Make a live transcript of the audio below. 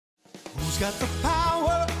got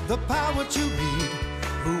the power to lead?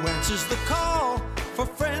 Who answers the call for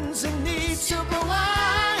friends in need?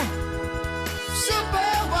 Superwhy,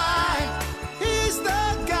 superwhy. He's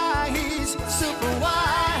the guy, he's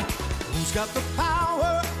superwhy. Who's got the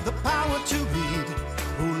power to lead?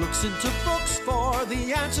 Who looks into books for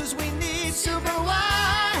the answers we need?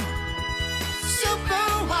 Superwhy,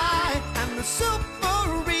 superwhy. And the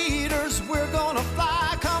super readers, we're gonna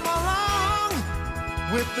fly. Come along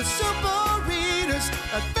with the super readers.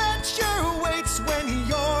 Adventure waits when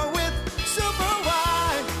you're with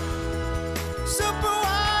superwhy,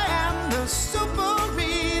 superwhy and the super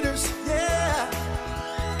readers. Yeah,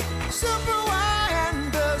 superwhy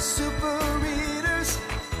and the super readers.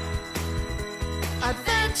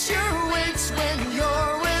 Adventure waits when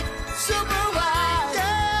you're with superwhy.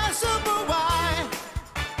 Yeah, superwhy.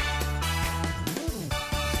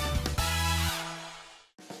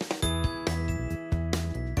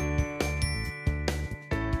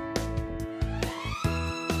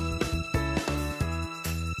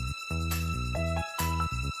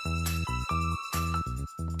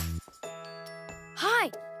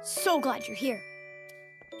 Hi, so glad you're here.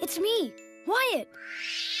 It's me, Whyatt.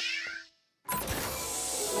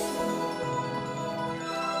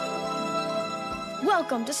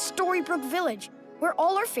 Welcome to Storybrooke Village, where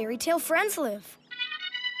all our fairy tale friends live.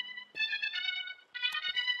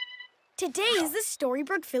 Today is the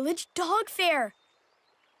Storybrooke Village Dog Fair.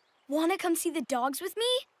 Want to come see the dogs with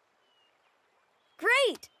me?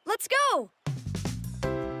 Great, let's go.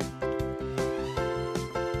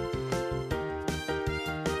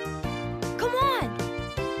 Come on.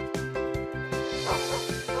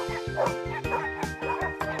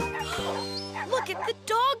 Look at the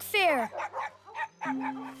dog fair.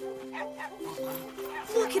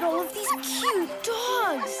 Look at all of these cute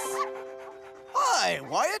dogs. Hi,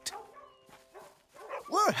 Whyatt.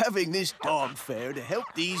 We're having this dog fair to help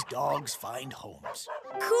these dogs find homes.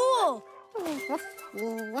 Cool.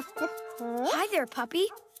 Hi there, puppy.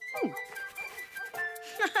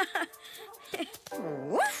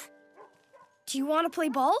 Do you want to play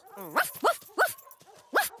ball?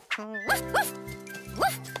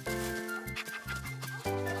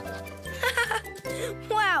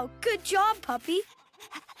 Wow, good job, puppy.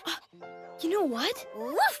 You know what?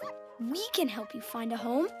 We can help you find a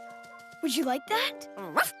home. Would you like that?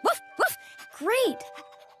 Great.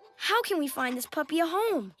 How can we find this puppy a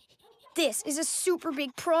home? This is a super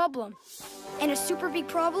big problem. And a super big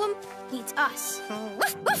problem needs us.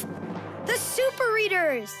 The Super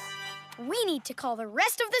Readers. We need to call the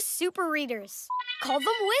rest of the Super Readers. Call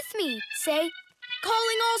them with me. Say,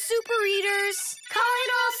 calling all Super Readers.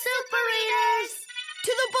 Calling all Super Readers.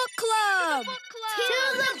 To the book club. To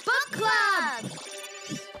the book club.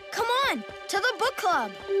 Come on, to the book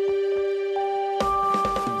club.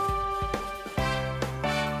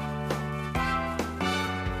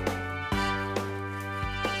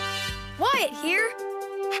 Whyatt here.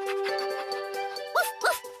 Woof,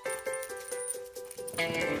 woof.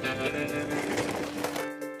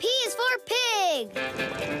 P is for pig.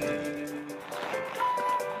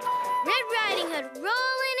 Red Riding Hood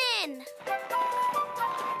rolling in.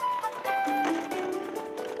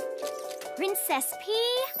 Princess P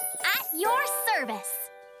at your service.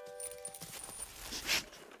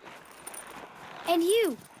 And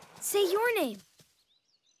you, say your name.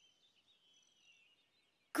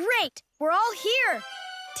 Great, we're all here.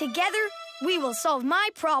 Together, we will solve my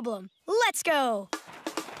problem. Let's go.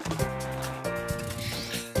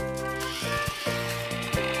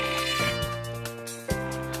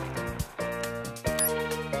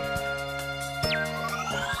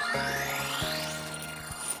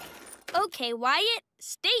 Okay, Whyatt,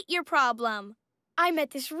 state your problem. I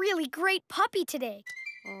met this really great puppy today.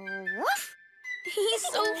 Woof. He's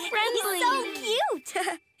so friendly. He's so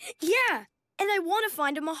cute. Yeah, and I want to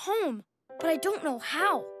find him a home, but I don't know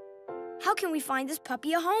how. How can we find this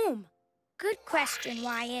puppy a home? Good question,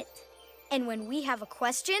 Whyatt. And when we have a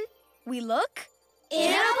question, we look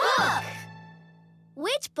In a book.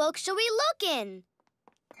 Which book shall we look in?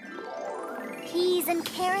 Peas and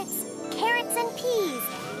carrots, carrots and peas.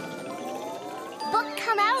 Book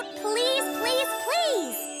come out, please, please,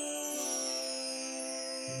 please.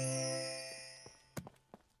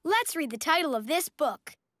 Let's read the title of this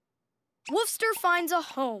book. Woofster Finds a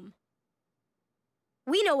Home.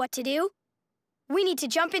 We know what to do. We need to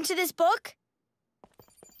jump into this book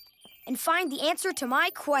and find the answer to my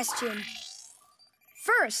question.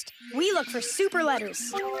 First, we look for super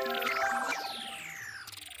letters.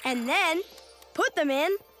 And then, put them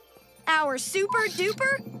in our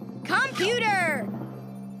super-duper computer.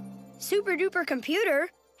 Super-duper computer?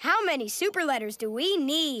 How many super letters do we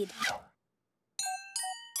need?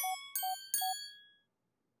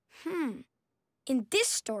 In this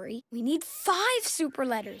story, we need 5 super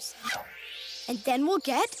letters. And then we'll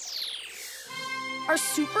get our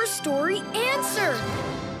super story answer.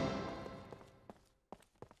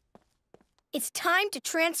 It's time to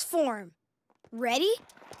transform. Ready?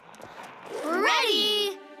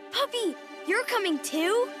 Ready! Puppy, you're coming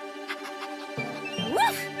too?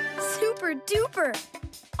 Woof! Super duper.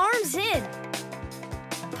 Arms in.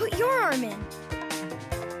 Put your arm in.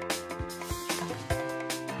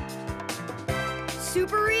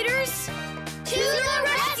 Super readers, To the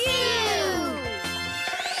rescue!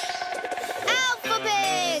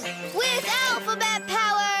 Alphabet with alphabet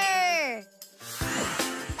power!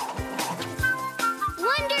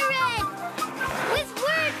 Wonder Red with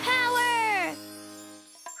word power!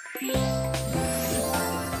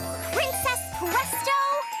 Princess Presto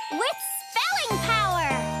with spelling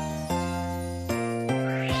power!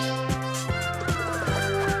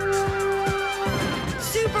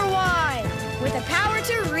 superwhy with the power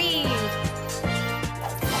to read.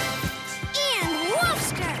 And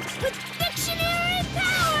Woofster with dictionary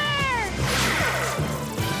power!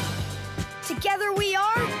 Together we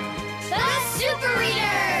are The Super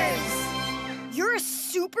Readers! You're a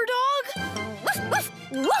super dog? Woof, woof,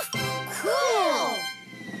 woof! Cool!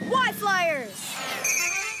 Why flyers?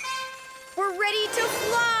 We're ready to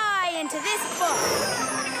fly into this book.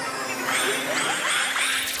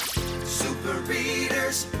 Super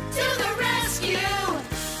readers, To the rescue!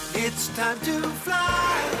 it's time to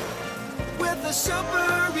fly with the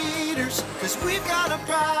super readers, 'cause we've got a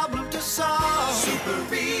problem to solve. Super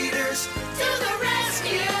readers, To the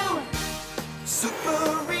rescue!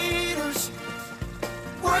 super readers,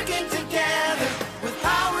 working together with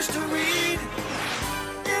powers to read.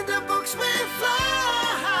 In the books we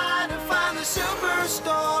fly to find the super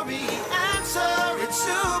story answer. It's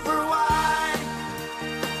super why.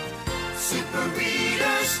 Super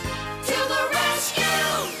readers, To the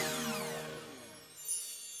rescue!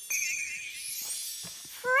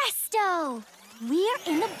 Presto! We're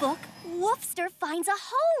in the book Woofster Finds a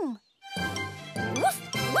Home. Woof,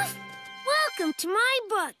 woof! Welcome to my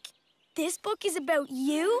book. This book is about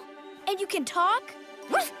you, and you can talk?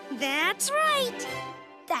 Woof! That's right.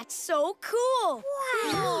 That's so cool.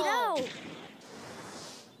 Wow. Neato.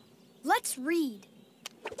 Let's read.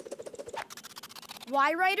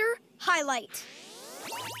 Why writer, highlight.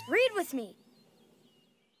 Read with me.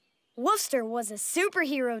 Woofster was a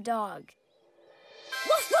superhero dog.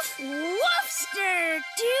 Woof, woof! Woofster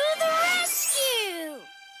to the rescue!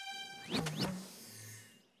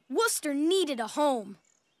 Woofster needed a home.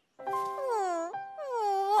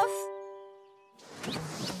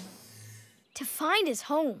 To find his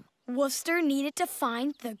home, Woofster needed to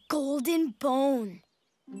find the golden bone.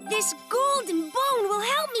 This golden bone will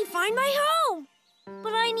help me find my home.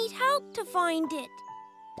 But I need help to find it.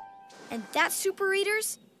 And that, super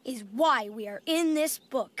readers, is why we are in this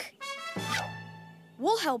book.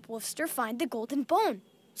 We'll help Woofster find the golden bone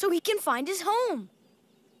so he can find his home.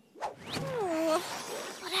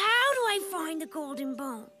 But how do I find the golden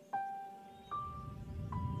bone?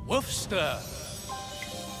 Woofster,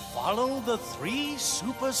 follow the 3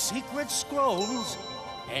 super secret scrolls,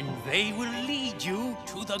 and they will lead you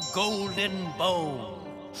to the golden bone.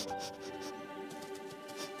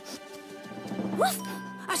 Woof!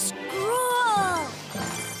 A scroll!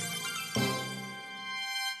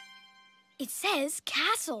 It says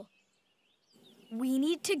castle. We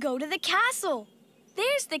need to go to the castle.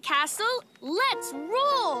 There's the castle. Let's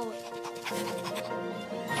roll.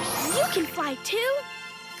 You can fly too?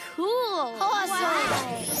 Cool.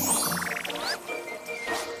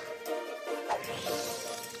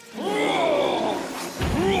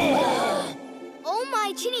 Oh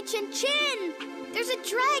my, Chinny Chin Chin! There's a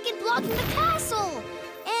dragon blocking the castle!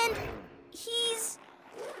 And he's...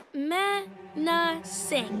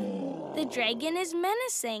 Menacing. The dragon is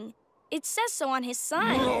menacing. It says so on his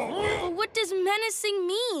sign. But what does menacing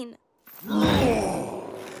mean?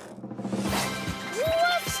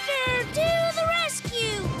 Woofster to the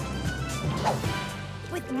rescue!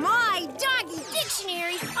 With my doggy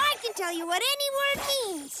dictionary, I can tell you what any word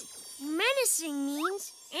means. Menacing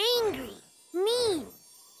means angry, mean,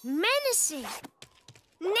 menacing.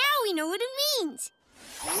 Now we know what it means.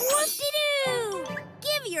 Whoop-de-doo!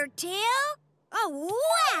 Give your tail a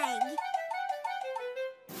wag!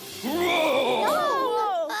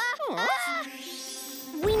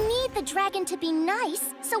 We need the dragon to be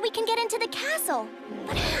nice so we can get into the castle.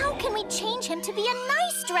 But how can we change him to be a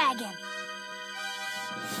nice dragon?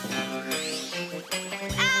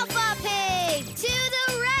 Alpha Pig to the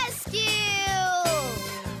rescue!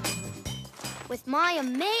 With my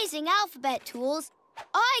amazing alphabet tools,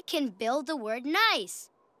 I can build the word nice.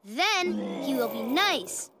 Then he will be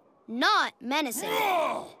nice, not menacing.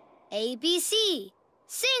 A, B, C.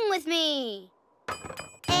 Sing with me.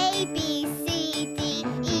 A, B, C, D,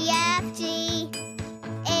 E, F, G,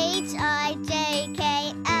 H, I, J,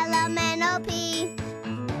 K, L, M, N, O, P,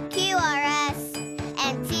 Q, R, S,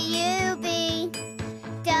 and T, U, V,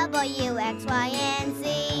 W, X, Y, and Z.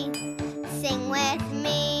 Sing with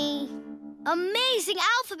me. Amazing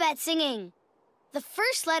alphabet singing. The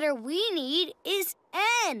first letter we need is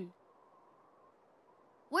N.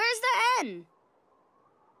 Where's the N?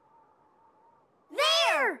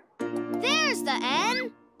 There! There's the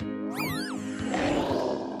N.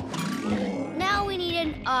 Now we need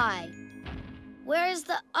an I. Where's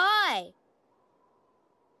the I?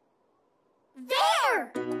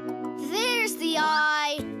 There! There's the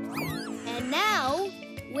I. And now,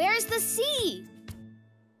 where's the C?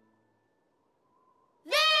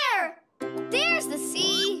 There! There's the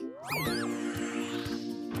C.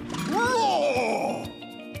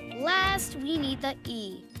 Last, we need the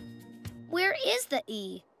E. Where is the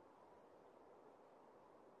E?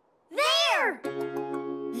 There!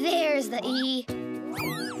 There's the E.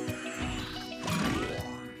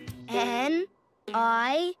 N,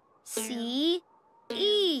 I, C,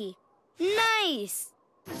 E. Nice.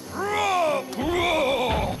 Oh,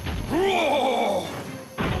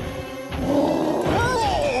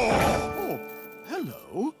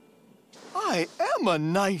 hello. I am a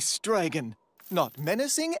nice dragon. Not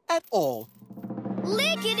menacing at all.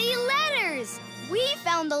 Lickety letters! We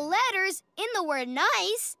found the letters in the word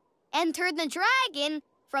nice and turned the dragon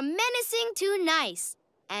from menacing to nice.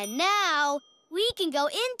 And now we can go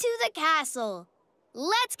into the castle.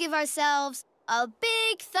 Let's give ourselves a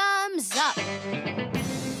big thumbs up.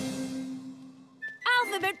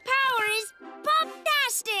 Alphabet power is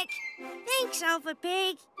bombastic! Thanks, Alpha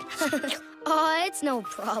Pig. Oh, it's no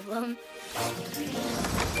problem.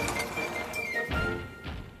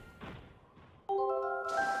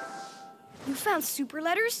 You found super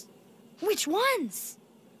letters? Which ones?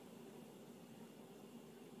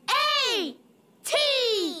 A!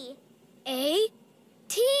 T! A,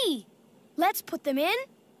 T. Let's put them in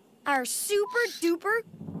our super duper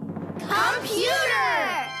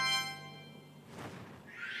Computer!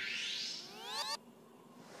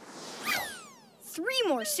 3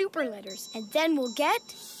 more super letters, and then we'll get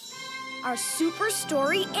our super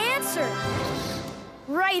story answer.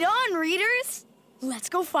 Right on, readers. Let's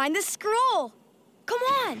go find the scroll. Come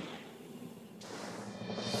on.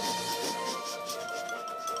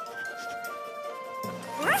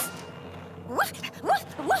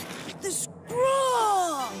 The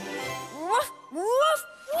scroll! Woof, woof,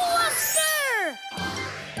 Woofster!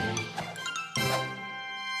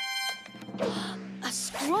 A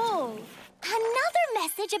scroll. Another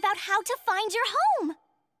message about how to find your home.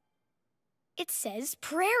 It says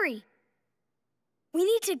prairie. We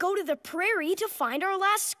need to go to the prairie to find our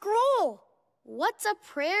last scroll. What's a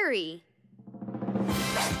prairie?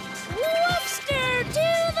 Woofster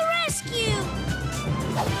to the rescue!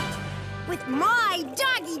 With my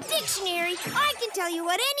doggy dictionary, I can tell you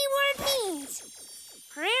what any word means.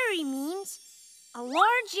 Prairie means a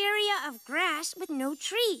large area of grass with no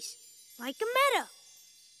trees, like a meadow.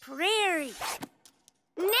 Prairie.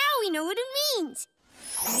 Now we know what it means.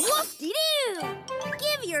 Whoop-de-doo!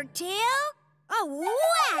 Give your tail a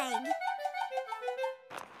wag.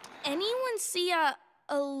 Anyone see a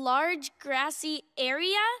large grassy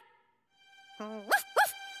area? Woof,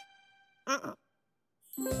 woof.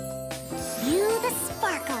 Cue the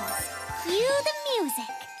sparkles. Cue the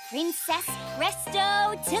music. Princess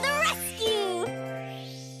Presto to the rescue!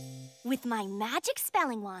 With my magic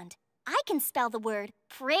spelling wand, I can spell the word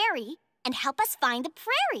prairie and help us find the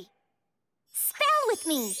prairie. Spell with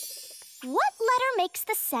me. What letter makes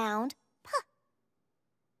the sound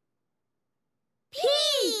P?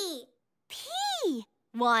 P! P!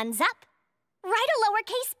 Wand's up. Write a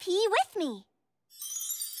lowercase p with me.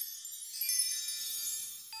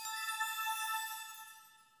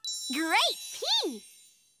 Great, P!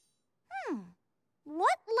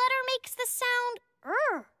 What letter makes the sound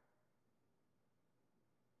R?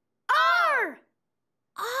 R!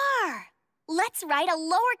 R! Let's write a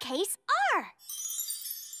lowercase r.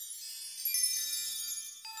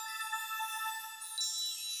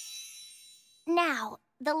 Now,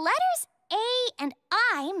 the letters A and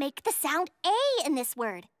I make the sound A in this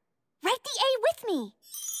word. Write the A with me.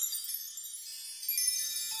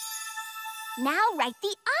 Now write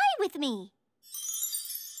the I with me.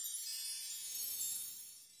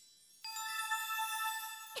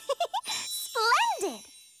 Splendid!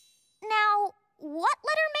 Now, what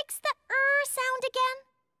letter makes the sound again?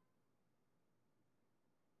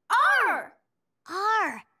 R!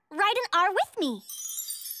 R. me.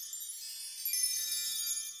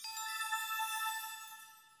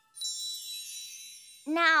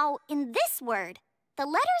 Now, in this word, the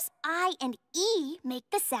letters I and E make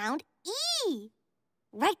the sound E.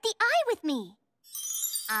 Write the I with me.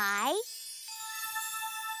 I.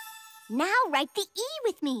 Now write the E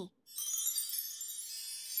with me.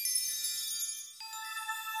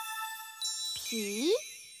 P,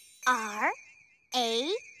 R,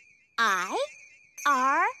 A, I,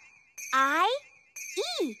 R, I,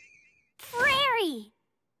 E. Prairie.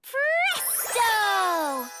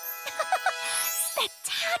 Presto!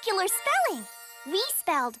 Spectacular spelling! We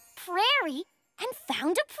spelled prairie and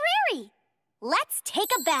found a prairie. Let's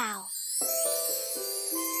take a bow.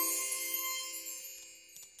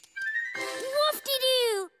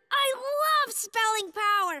 Woofty-doo! I love spelling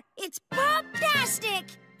power! It's pop-tastic!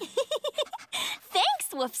 Thanks,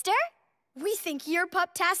 Woofster. We think you're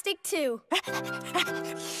pup-tastic, too.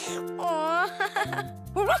 Aw.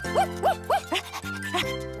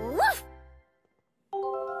 Woof!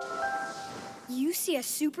 You see a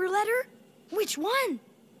super letter? Which one?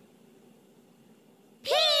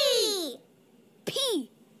 P!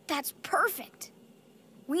 P. That's perfect.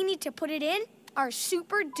 We need to put it in our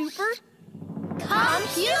super-duper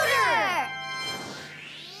Computer!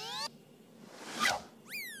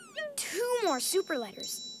 2 more super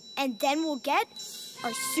letters, and then we'll get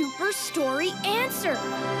our super story answer.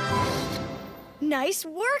 Nice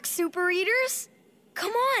work, super readers.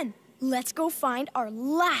 Come on, let's go find our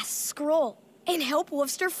last scroll and help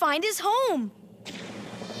Woofster find his home.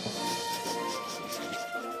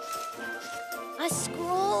 A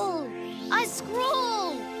scroll! A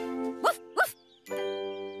scroll! Woof, woof!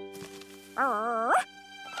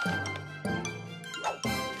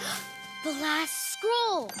 The last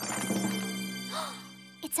scroll.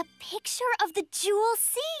 It's a picture of the Jewel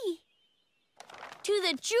Sea. To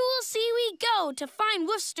the Jewel Sea we go to find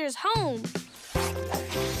Woofster's home.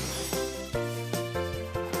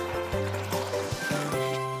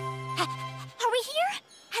 Are we here?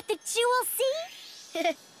 At the Jewel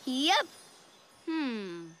Sea? Yep.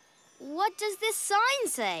 What does this sign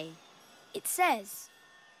say? It says,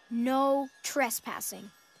 no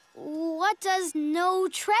trespassing. What does no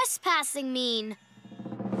trespassing mean?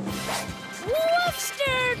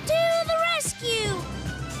 Woofster, to the rescue!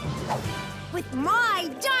 With my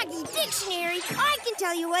doggy dictionary, I can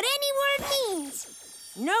tell you what any word means.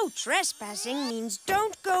 No trespassing means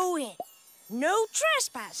don't go in. No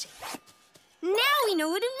trespassing. Now we know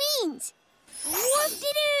what it means.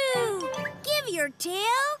 Whoop-de-doo! Give your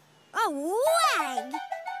tail a wag.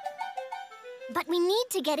 But we need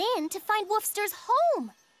to get in to find Woofster's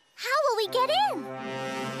home. How will we get in?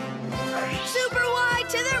 Superwhy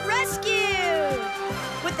to the rescue!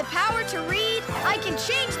 With the power to read, I can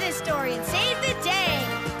change this story and save the day.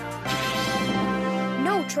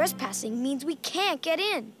 No trespassing means we can't get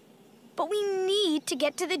in. But we need to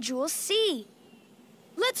get to the Jewel Sea.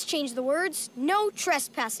 Let's change the words no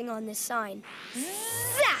trespassing on this sign.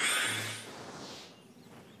 Zap!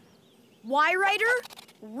 Why, writer?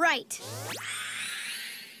 Right.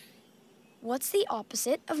 What's the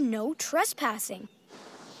opposite of no trespassing?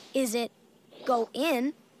 Is it go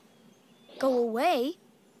in, go away,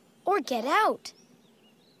 or get out?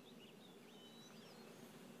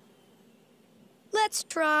 Let's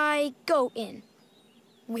try go in.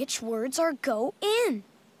 Which words are go in?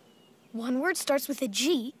 One word starts with a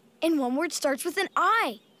G, and one word starts with an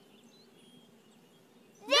I.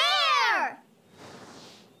 There!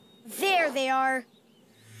 There they are.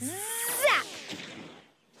 Zap!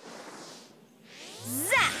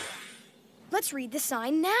 Zap! Let's read the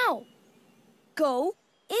sign now. Go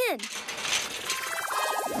in.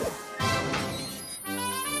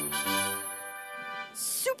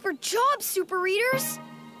 Super job, super readers!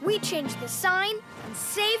 We changed the sign and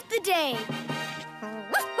saved the day.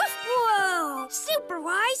 Woof, woof. Whoa!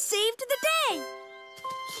 Superwhy saved the day!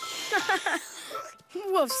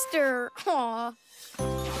 Woofster, aw.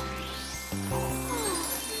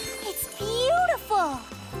 It's beautiful!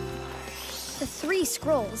 The 3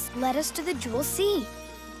 scrolls led us to the Jewel Sea.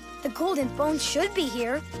 The golden bone should be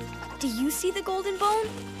here. Do you see the golden bone?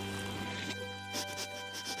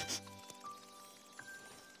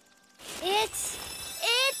 It's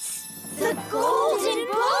the golden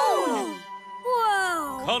bone!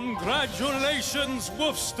 Whoa! Congratulations,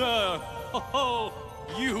 Woofster! Oh,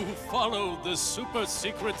 you followed the super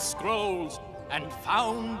secret scrolls and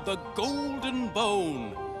found the golden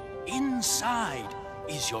bone. Inside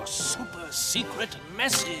is your super secret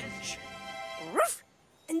message. Ruff!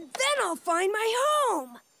 And then I'll find my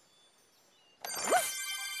home! Ruff!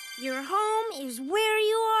 Your home is where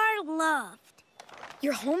you are loved.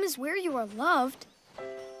 Your home is where you are loved.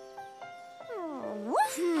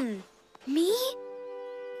 Me?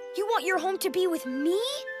 You want your home to be with me?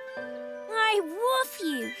 I woof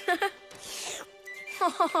you.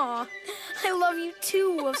 Aw, I love you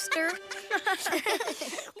too, Woofster.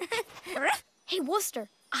 Hey, Woofster,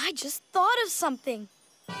 I just thought of something.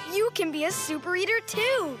 You can be a super eater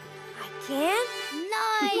too. I can?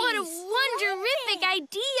 Nice! What a wonderific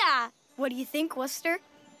idea! What do you think, Woofster?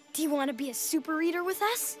 Do you want to be a super eater with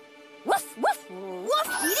us? Woof, woof,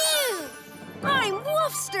 woof-de-doo! I'm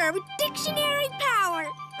Woofster with dictionary power.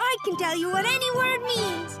 I can tell you what any word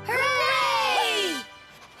means. Hooray!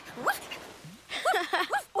 Woof, woof,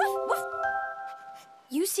 woof, woof, woof.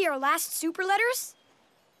 You see our last super letters?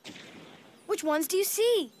 Which ones do you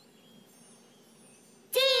see?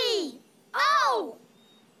 D, O.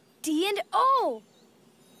 D and O.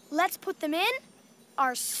 Let's put them in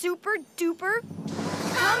our super duper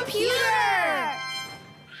computer!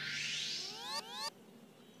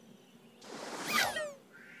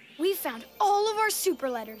 We found all of our super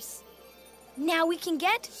letters. Now we can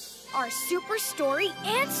get our super story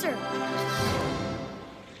answer.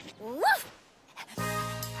 Woof.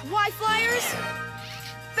 Why, Flyers?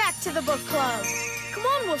 Back to the book club. Come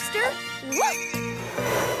on, Woofster. Woof.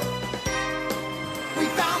 We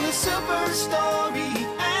found the super story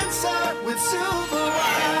answer with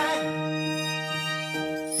superwhy.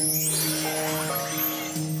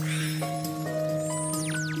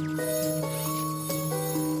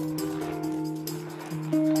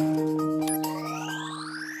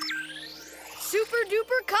 Super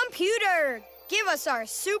duper computer. Give us our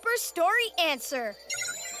super story answer.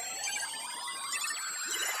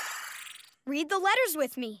 Read the letters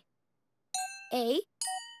with me. A,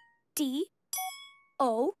 D,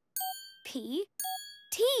 O, P,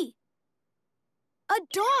 T.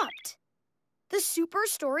 Adopt. The super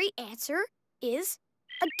story answer is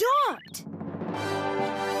adopt.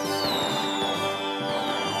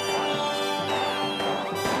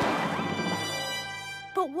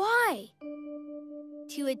 But why?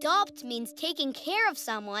 To adopt means taking care of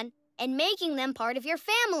someone and making them part of your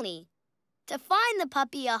family. To find the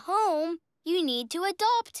puppy a home, you need to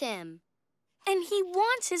adopt him. And he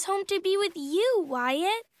wants his home to be with you,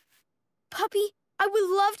 Whyatt. Puppy, I would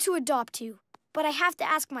love to adopt you, but I have to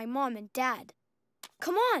ask my mom and dad.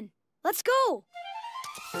 Come on, let's go.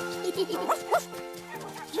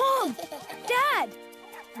 Mom, Dad.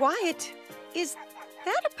 Whyatt, is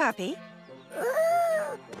that a puppy?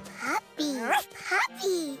 Ooh, puppy,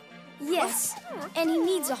 puppy. Yes, and he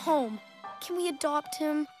needs a home. Can we adopt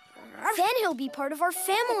him? Then he'll be part of our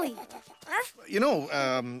family. You know,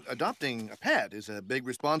 adopting a pet is a big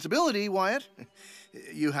responsibility, Whyatt.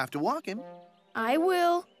 You have to walk him. I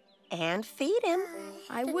will. And feed him.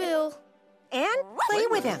 I will. And play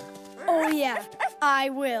with him. Oh, yeah, I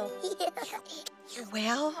will.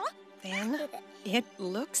 Well, then, it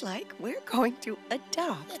looks like we're going to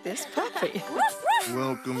adopt this puppy.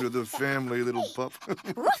 Welcome to the family, little pup.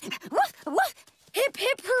 Hip,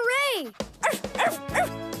 hip, hooray!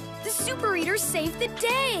 The super eaters saved the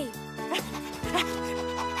day.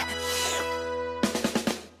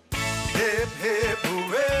 Hip, hip,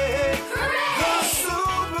 hooray! The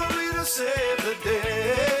super eater saved the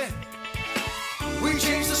day. We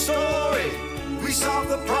changed the story. We solved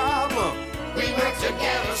the problem. We work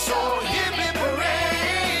together, so hip, hip,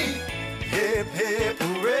 hooray! Hip, hip,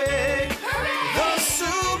 hooray! The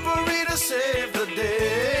super eater saved the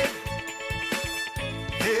day.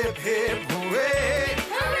 Hip, hip, hooray!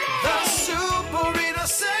 The super eater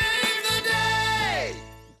saved the day!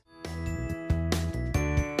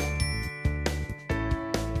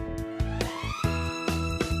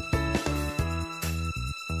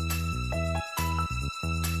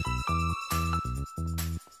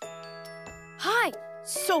 Hi,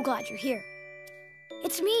 so glad you're here.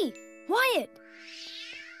 It's me, Whyatt.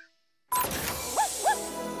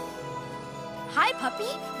 Hi,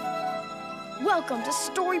 puppy. Welcome to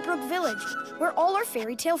Storybrooke Village, where all our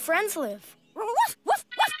fairy tale friends live.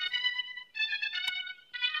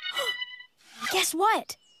 Guess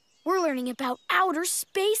what? We're learning about outer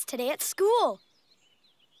space today at school.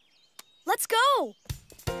 Let's go.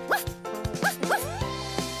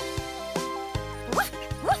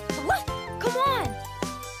 Come on.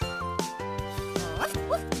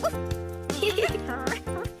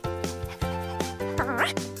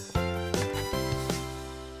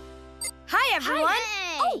 Hi, everyone.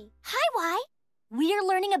 Hey! Hi, Why. We're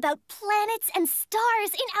learning about planets and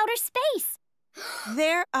stars in outer space.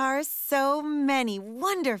 There are so many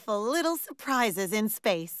wonderful little surprises in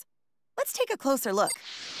space. Let's take a closer look.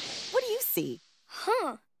 What do you see?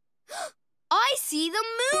 Huh. I see the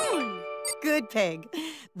moon. Good pig.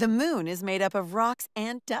 The moon is made up of rocks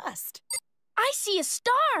and dust. I see a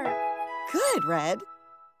star. Good, Red.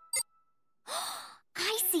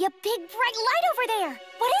 I see a big bright light over there.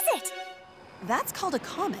 What is it? That's called a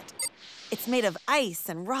comet. It's made of ice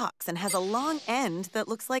and rocks and has a long end that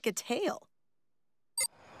looks like a tail.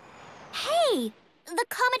 Hey, the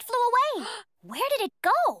comet flew away. Where did it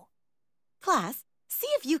go? Class, see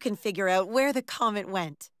if you can figure out where the comet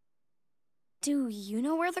went. Do you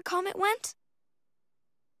know where the comet went?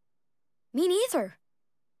 Me neither.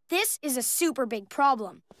 This is a super big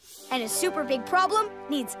problem. And a super big problem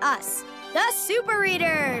needs us, the Super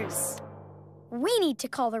Readers. We need to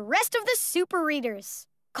call the rest of the Super Readers.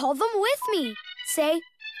 Call them with me. Say,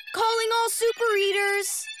 calling all Super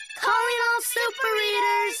Readers. Calling all Super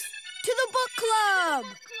Readers. To the book club.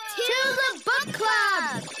 To the book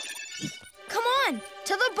club. Come on,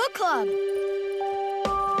 to the book club.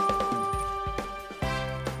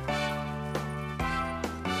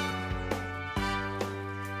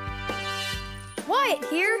 Whyatt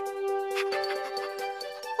here.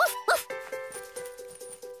 Woof, woof.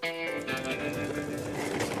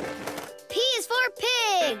 P is for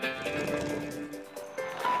pig.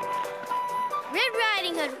 Red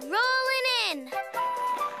Riding Hood rolling in.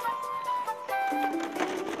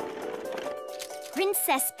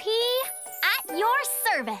 Princess P, at your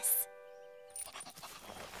service.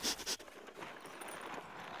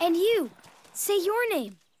 And you, say your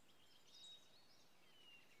name.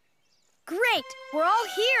 Great, we're all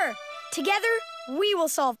here. Together, we will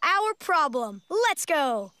solve our problem. Let's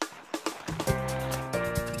go.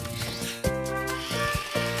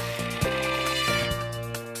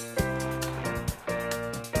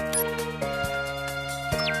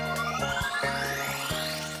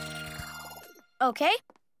 Okay,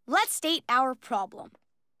 let's state our problem.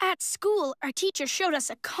 At school, our teacher showed us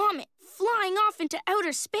a comet flying off into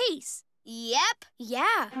outer space. Yep.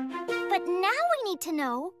 Yeah. But now we need to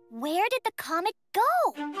know, where did the comet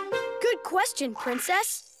go? Good question,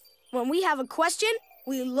 Princess. When we have a question,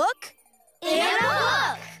 we look In a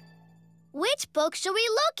book. Which book should we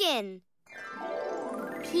look in?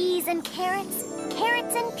 Peas and carrots,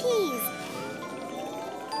 carrots and peas.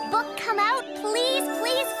 Book come out, please,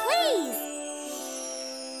 please, please.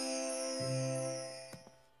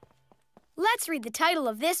 Let's read the title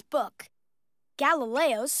of this book,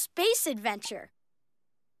 Galileo's Space Adventure.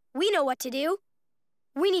 We know what to do.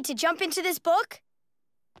 We need to jump into this book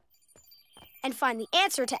and find the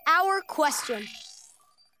answer to our question.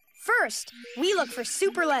 First, we look for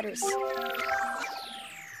super letters.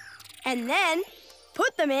 And then,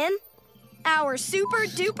 put them in our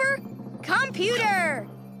super-duper computer.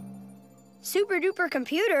 Super-duper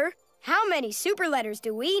computer? How many super letters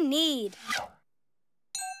do we need?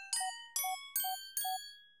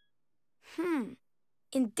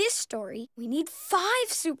 In this story, we need 5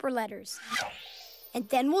 super letters. And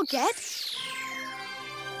then we'll get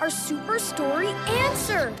our super story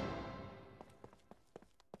answer.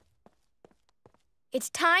 It's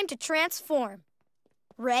time to transform.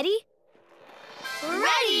 Ready?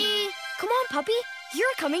 Ready! Come on, puppy.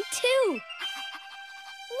 You're coming too.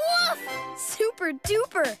 Woof! Super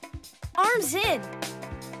duper. Arms in.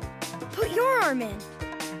 Put your arm in.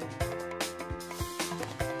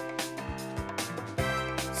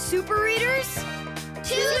 Super Readers,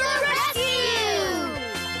 To the rescue!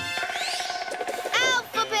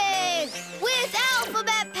 Alphabet with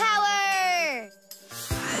alphabet power!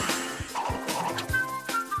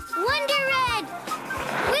 Wonder Red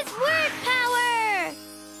with word power!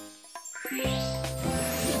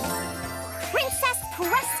 Princess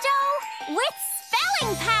Presto with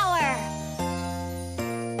spelling power!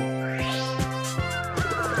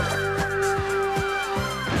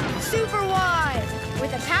 Superwhy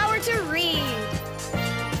with the power to read.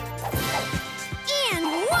 And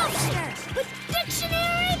Woofster with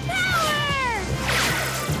dictionary power!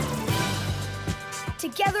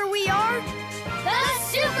 Together we are The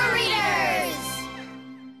Super Readers!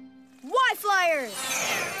 Why Flyers.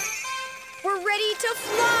 We're ready to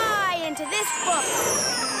fly into this book.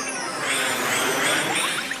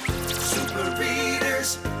 Super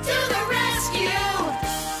Readers, To the rescue!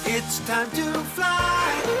 it's time to fly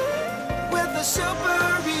with the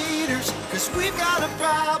Super Readers, 'cause we've got a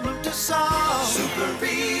problem to solve. Super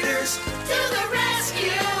Readers, To the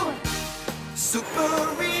rescue! Super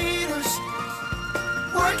Readers,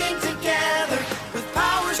 working together with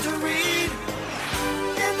powers to read.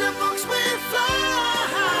 In the books we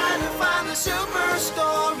fly to find the super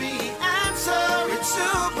story answer. It's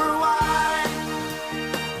super why.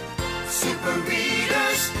 Super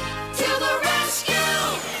Readers, to the rescue!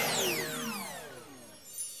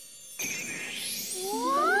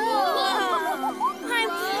 Whoa!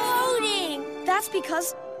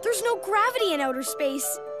 because there's no gravity in outer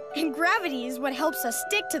space. And gravity is what helps us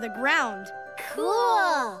stick to the ground.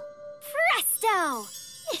 Cool! Presto!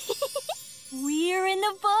 We're in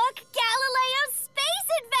the book Galileo's Space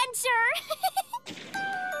Adventure!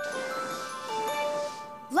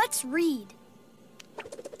 Let's read.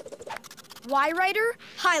 Why writer,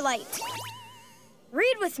 highlight.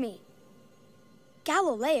 Read with me.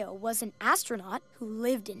 Galileo was an astronaut who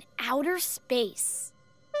lived in outer space.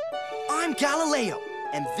 I'm Galileo,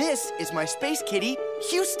 and this is my space kitty,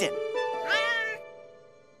 Houston.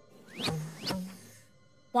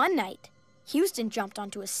 One night, Houston jumped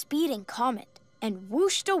onto a speeding comet and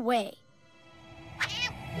whooshed away.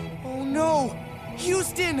 Oh no!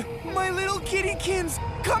 Houston, my little kittykins,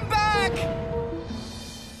 come back!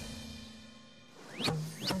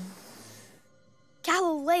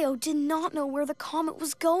 Galileo did not know where the comet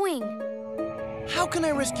was going. How can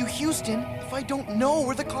I rescue Houston if I don't know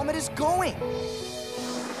where the comet is going?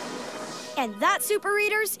 And that, Super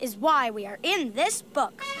Readers, is why we are in this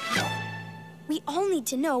book. We all need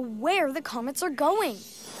to know where the comets are going.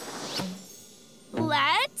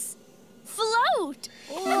 Let's float.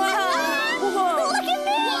 Whoa. Look at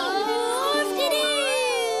me! Whoofty-doo!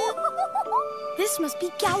 This must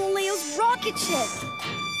be Galileo's rocket ship.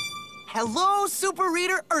 Hello, Super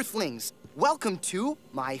Reader Earthlings. Welcome to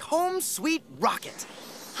my home sweet rocket.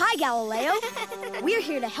 Hi, Galileo. We're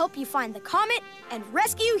here to help you find the comet and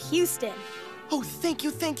rescue Houston. Oh, thank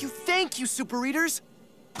you, Super Readers.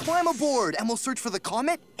 Climb aboard and we'll search for the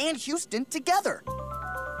comet and Houston together.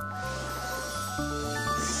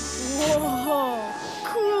 Whoa,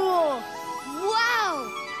 cool. Wow!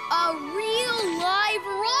 A real live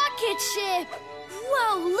rocket ship!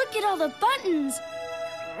 Whoa, look at all the buttons!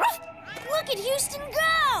 Look at Houston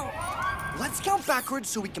go! Let's count backwards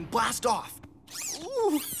so we can blast off.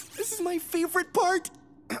 Ooh, this is my favorite part.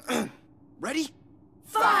 Ready?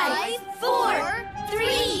 5, 4,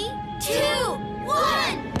 3, 2, 1,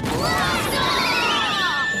 blast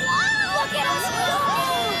off! Look at us go!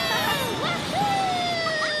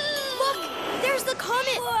 Look, there's the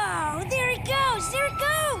comet. Whoa, there it goes, there it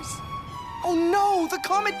goes! Oh no, the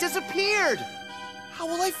comet disappeared. How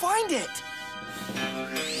will I find it?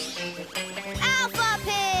 Alpha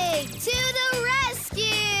Pig, to the rescue!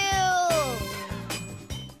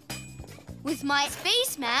 With my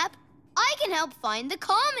space map, I can help find the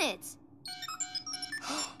comet.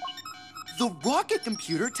 The rocket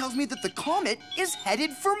computer tells me that the comet is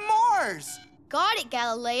headed for Mars. Got it,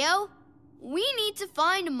 Galileo. We need to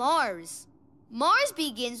find Mars. Mars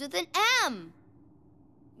begins with an M.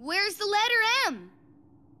 Where's the letter M?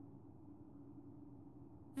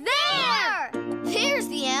 There! There's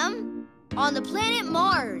the M. On the planet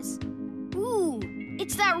Mars. Ooh,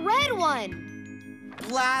 it's that red one.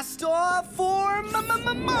 Blast off for Mars!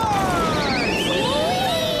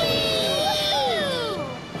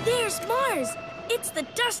 There's Mars! It's the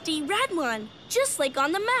dusty red one, just like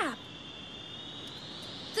on the map.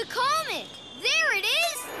 The comet! There it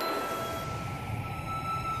is!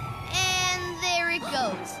 And there it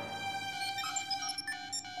goes.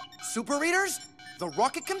 Super Readers, the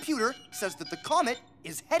rocket computer says that the comet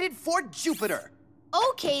is headed for Jupiter.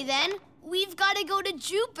 Okay, then. We've got to go to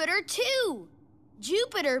Jupiter, too.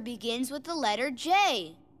 Jupiter begins with the letter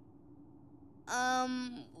J.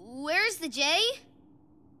 Where's the J?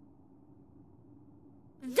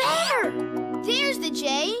 There! There's the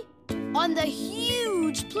J on the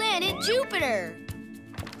huge planet Jupiter.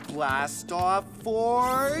 Blast off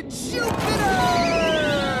for Jupiter!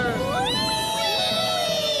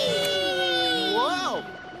 Whoa!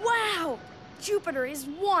 Wow, Jupiter is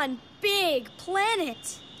one big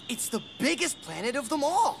planet. It's the biggest planet of them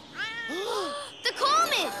all. The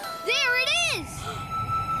comet! There it is!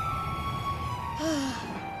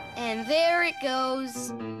 And there it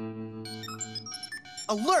goes.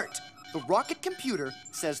 Alert! The rocket computer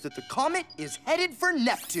says that the comet is headed for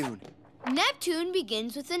Neptune. Neptune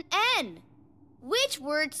begins with an N. Which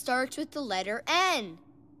word starts with the letter N?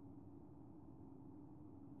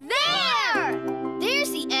 There! There's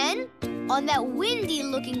the N on that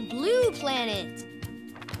windy-looking blue planet.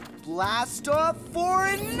 Blast off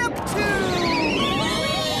for Neptune!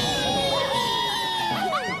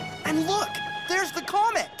 And look, there's the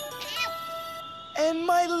comet. And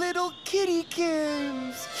my little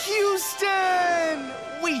kittykins, Houston!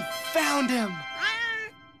 We found him.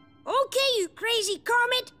 Okay, you crazy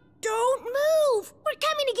comet, don't move. We're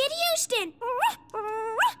coming to get Houston.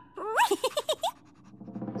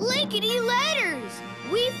 Lickety letters!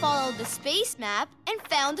 We followed the space map and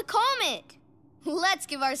found the comet. Let's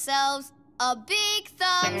give ourselves a big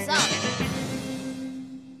thumbs up.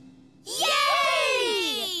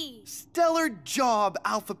 Yay! Stellar Stellar job,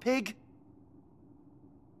 Alpha Pig.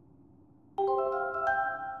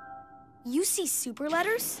 You see super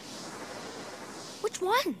letters? Which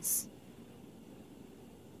ones?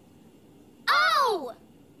 O!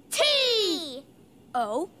 T!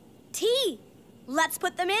 O, T. Let's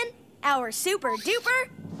put them in our super duper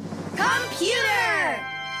computer!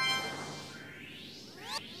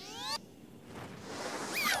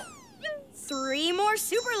 3 more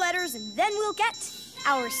super letters and then we'll get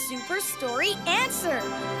our super story answer.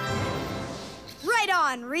 Right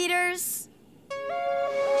on, readers.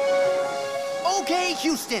 Okay,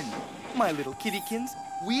 Houston. My little kittykins,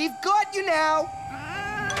 we've got you now.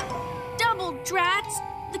 Double drats!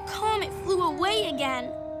 The comet flew away again.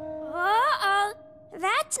 Uh-oh.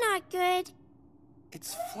 That's not good.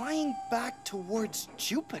 It's flying back towards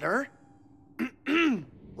Jupiter.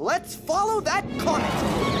 Let's follow that comet.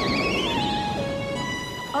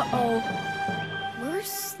 Uh-oh. We're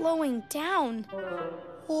slowing down.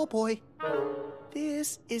 Oh boy,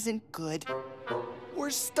 this isn't good.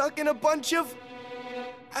 We're stuck in a bunch of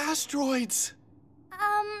asteroids.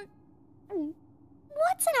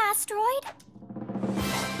 What's an asteroid?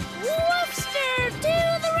 Woofster,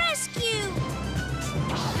 to the rescue!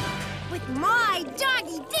 With my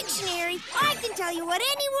doggy dictionary, I can tell you what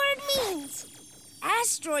any word means.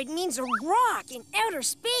 Asteroid means a rock in outer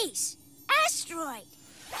space. Asteroid.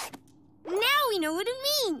 Now we know what it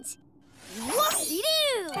means.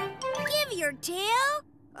 Whoop-de-doo! Give your tail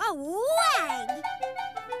a wag.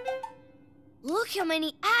 Look how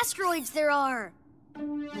many asteroids there are.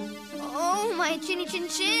 Oh, my chinny chin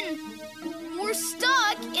chin. We're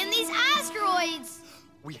stuck in these asteroids.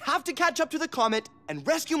 We have to catch up to the comet and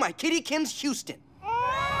rescue my kittykins, Houston.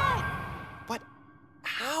 But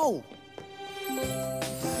how?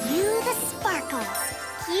 Cue the sparkles.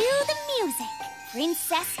 Cue the music.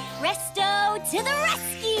 Princess Presto to the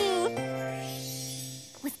rescue!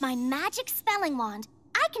 With my magic spelling wand,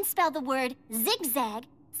 I can spell the word zigzag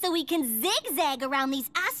so we can zigzag around these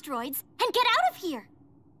asteroids and get out of here.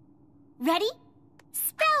 Ready?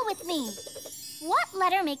 Spell with me. What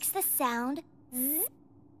letter makes the sound Z?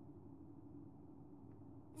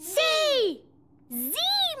 Z! Z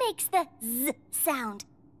makes the Z sound.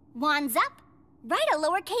 Wands up. Write a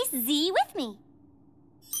lowercase z with me.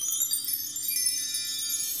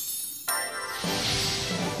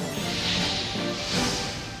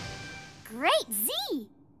 Great, Z!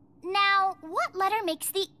 Now, what letter makes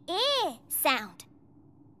the I sound?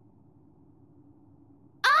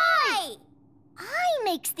 I! I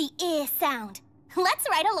makes the I sound. Let's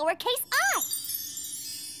write a lowercase I.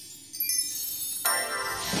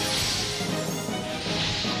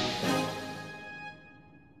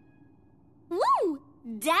 Woo!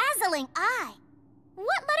 Dazzling I.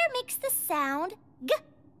 What letter makes the sound G?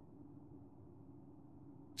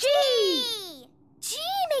 G! G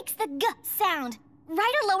makes the G sound.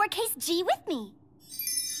 Write a lowercase g with me.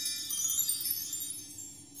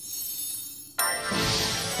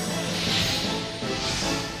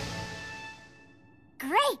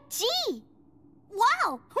 Great, G!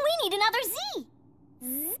 Wow, we need another Z.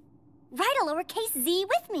 Z. Write a lowercase z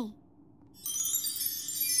with me.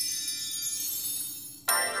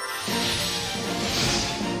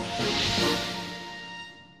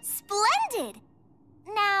 Splendid!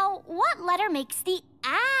 Now, what letter makes the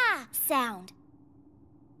ah sound?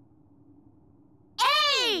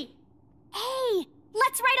 A! A!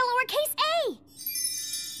 Let's write a lowercase a.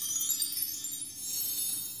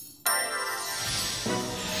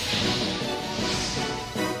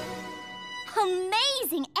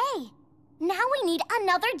 Amazing, A! Now we need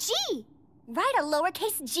another G. Write a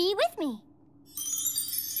lowercase g with me.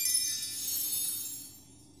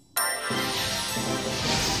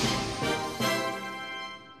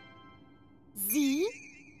 Z,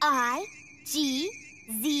 I, G,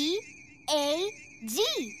 Z, A, G.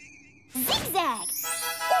 Zigzag.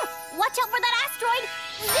 Ooh, watch out for that asteroid.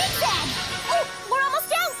 Zigzag. Oh, we're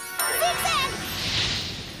almost out. Zigzag.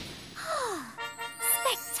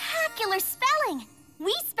 Spectacular spelling.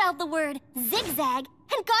 We spelled the word zigzag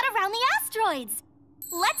and got around the asteroids.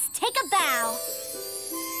 Let's take a bow.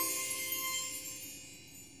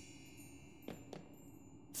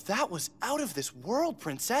 That was out of this world,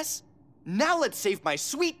 Princess. Now let's save my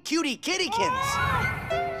sweet cutie kittykins.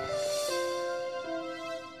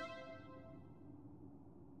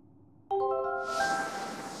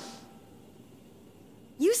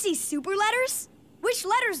 You see super letters? Which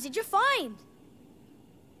letters did you find?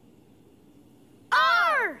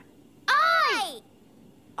 R! I!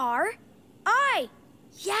 R, I.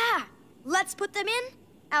 Yeah. Let's put them in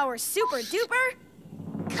our super duper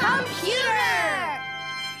computer!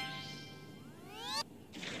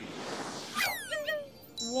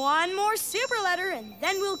 more super letter, and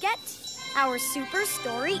then we'll get our super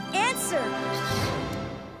story answer.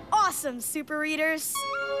 Awesome, super readers.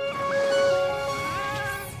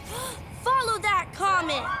 Follow that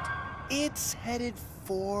comet. It's headed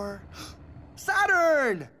for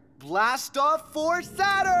Saturn! Blast off for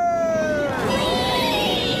Saturn!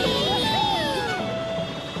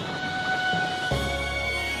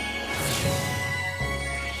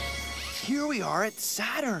 Here we are at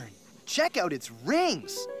Saturn. Check out its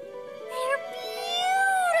rings. They're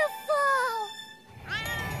beautiful!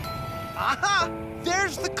 Aha!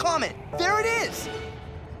 There's the comet. There it is.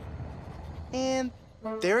 And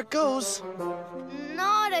there it goes.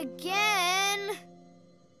 Not again.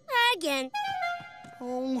 Again.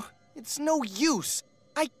 Oh, it's no use.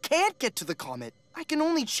 I can't get to the comet. I can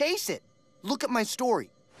only chase it. Look at my story.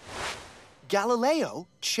 Galileo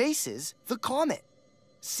chases the comet.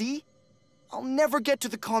 See? I'll never get to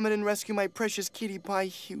the comet and rescue my precious kitty pie,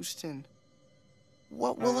 Houston.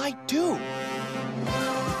 What will I do?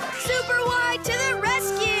 Superwhy to the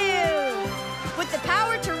rescue! With the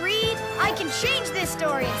power to read, I can change this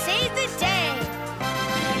story and save the day.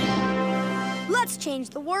 Let's change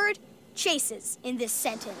the word chases in this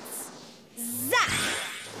sentence. Zap!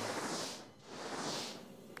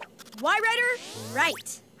 Y-Writer,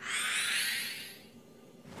 right.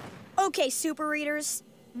 Okay, super readers.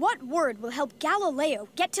 What word will help Galileo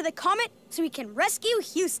get to the comet so he can rescue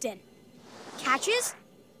Houston? Catches,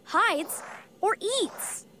 hides, or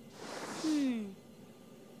eats?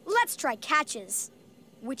 Let's try catches.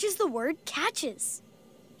 Which is the word catches?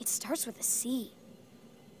 It starts with a C.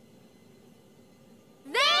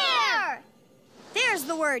 There! There's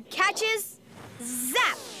the word catches.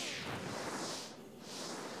 Zap!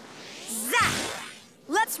 Zap!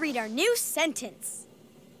 Let's read our new sentence.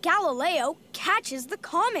 Galileo catches the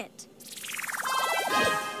comet.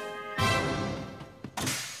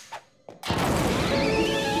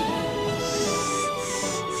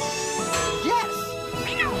 Yes!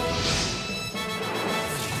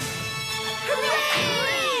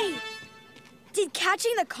 Hooray! Did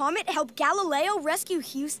catching the comet help Galileo rescue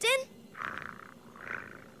Houston?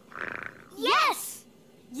 Yes!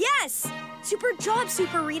 Yes! Super job,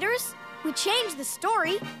 super readers. We changed the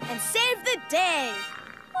story and saved the day.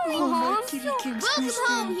 Oh, my kittykins, Welcome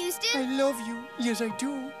home, Houston. I love you. Yes, I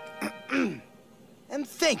do. And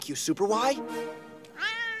thank you, Superwhy.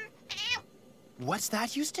 What's that,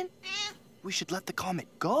 Houston? We should let the comet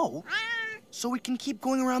go so it can keep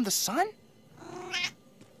going around the sun?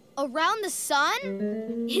 Around the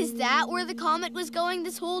sun? Is that where the comet was going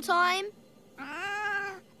this whole time?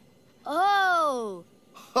 Oh.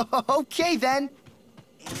 Okay, then.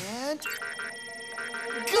 And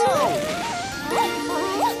go!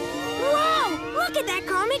 Whoa! Look at that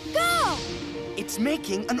comet go! It's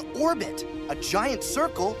making an orbit, a giant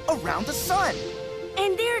circle around the sun.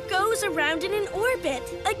 And there it goes around in an orbit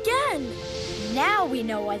again. Now we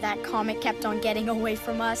know why that comet kept on getting away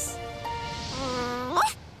from us.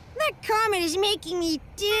 That comet is making me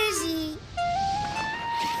dizzy.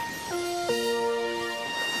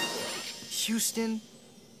 Houston,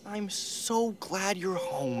 I'm so glad you're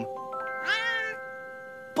home.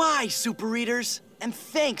 Bye, Super Readers, and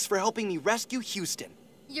thanks for helping me rescue Houston.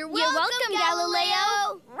 You're welcome,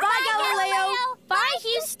 Galileo. Bye, Galileo. Bye,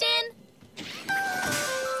 Houston.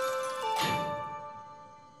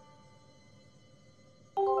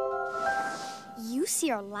 You see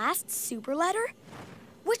our last super letter?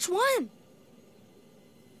 Which one?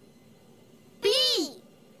 B.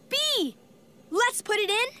 B. Let's put it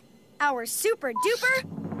in our super duper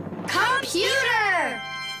computer.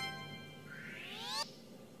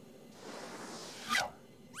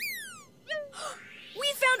 We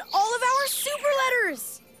found all of our super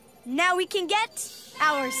letters. Now we can get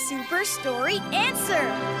our super story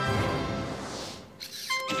answer.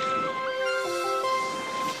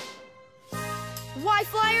 Why,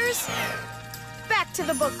 Flyers? Back to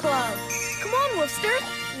the book club. Come on, Woofster.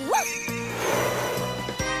 Woof!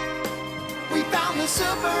 We found the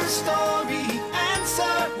super story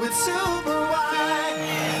answer with Super Why.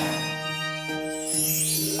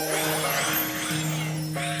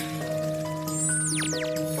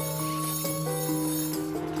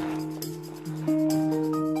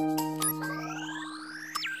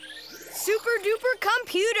 Super duper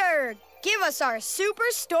computer, give us our super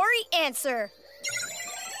story answer.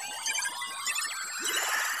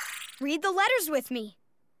 Read the letters with me.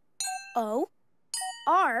 O,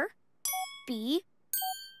 R, B,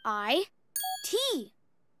 I, T.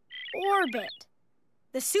 Orbit.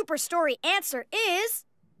 The super story answer is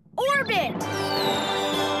orbit.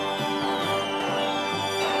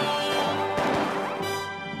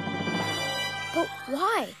 But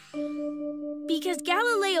why?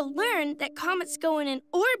 mentioned that comets go in an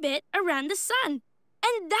orbit around the sun.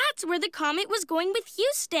 And that's where the comet was going with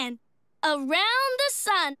Houston. Around the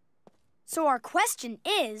sun. So our question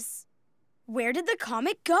is, where did the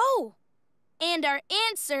comet go? And our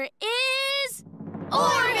answer is...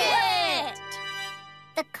 orbit!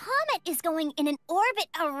 The comet is going in an orbit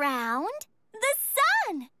around the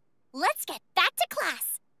sun. Let's get back to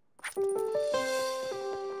class.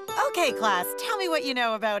 Okay, class, tell me what you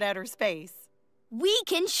know about outer space. We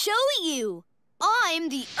can show you. I'm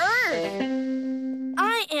the Earth.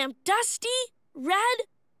 I am Dusty Red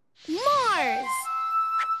Mars.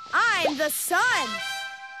 I'm the sun.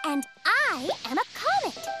 And I am a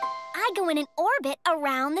comet. I go in an orbit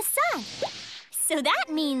around the sun. So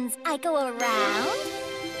that means I go around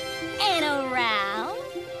and around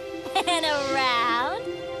and around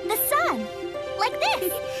the sun. Like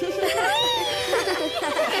this.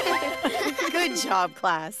 Good job,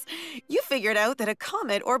 class. You figured out that a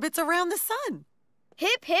comet orbits around the sun.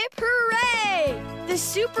 Hip, hip, hooray! The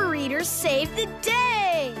Super Readers saved the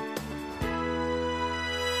day!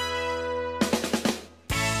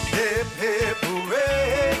 Hip, hip,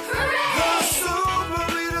 hooray! The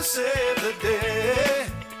Super Readers saved the day.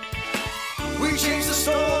 We changed the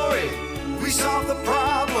story. We solved the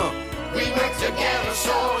problem. We worked together,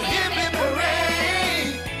 so hip, hip,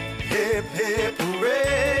 hooray! Hip, hip,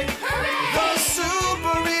 hooray! The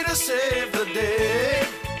Super Readers saved the day.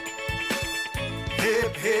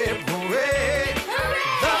 Hip, hip, hooray!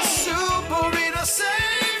 The Super Readers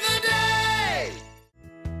saved the day!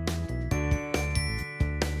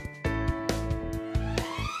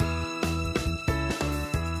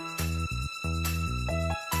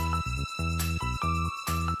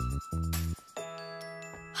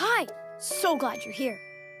 Hi, so glad you're here.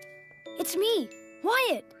 It's me,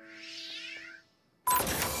 Whyatt.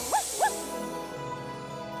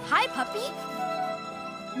 Hi, puppy.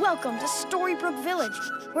 Welcome to Storybrooke Village,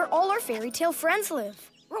 where all our fairy tale friends live.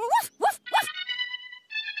 Woof, woof, woof.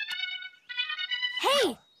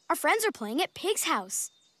 Hey, our friends are playing at Pig's house.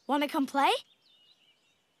 Want to come play?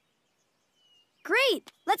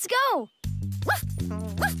 Great, let's go. Woof,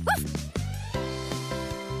 woof, woof.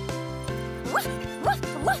 Woof, woof,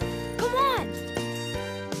 woof. Come on.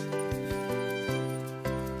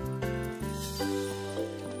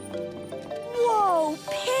 Whoa,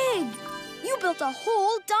 Pig! You built a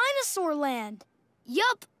whole dinosaur land.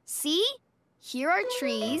 Yup. See? Here are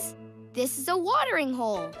trees. This is a watering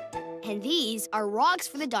hole. And these are rocks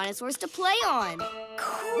for the dinosaurs to play on.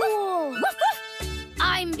 Cool.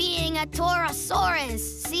 I'm being a Torosaurus,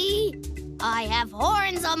 see? I have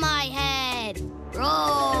horns on my head.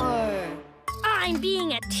 Roar! I'm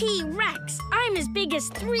being a T-Rex. I'm as big as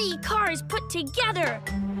 3 cars put together.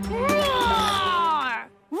 Roar!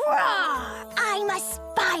 Roar! I'm a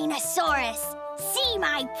Spinosaurus. See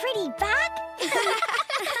my pretty back?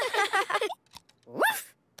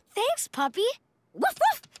 Woof! Thanks, puppy. Woof,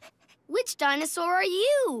 woof. Which dinosaur are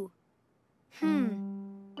you?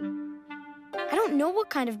 I don't know what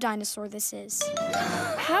kind of dinosaur this is.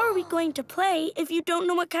 How are we going to play if you don't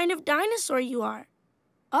know what kind of dinosaur you are?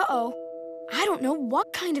 Uh-oh. I don't know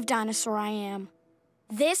what kind of dinosaur I am.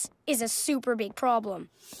 This is a super big problem.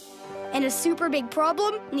 And a super big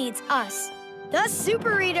problem needs us, the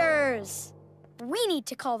Super Readers. We need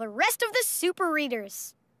to call the rest of the Super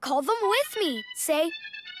Readers. Call them with me. Say,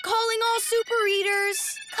 calling all Super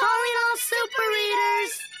Readers. Calling all Super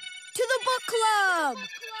Readers. To the book club.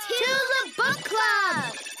 To the book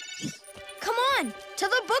club. Come on, to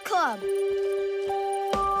the book club.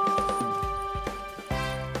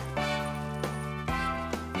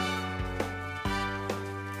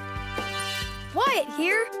 Whyatt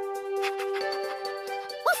here.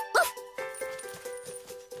 Woof, woof.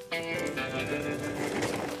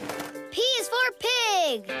 P is for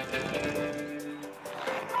pig.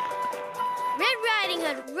 Red Riding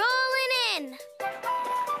Hood rolling in.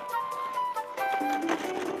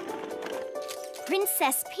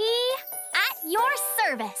 Princess P, at your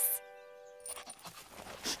service.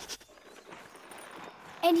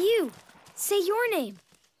 And you, say your name.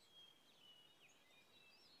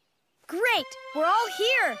 Great, we're all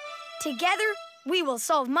here. Together, we will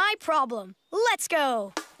solve my problem. Let's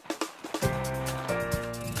go.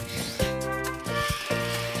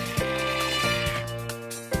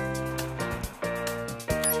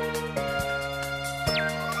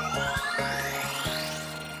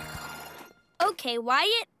 Okay,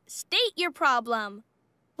 Whyatt, state your problem.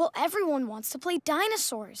 Well, everyone wants to play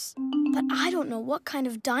dinosaurs, but I don't know what kind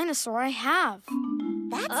of dinosaur I have.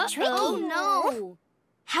 That's tricky. Oh, no.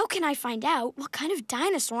 How can I find out what kind of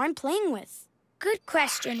dinosaur I'm playing with? Good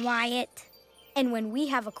question, Whyatt. And when we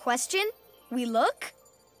have a question, we look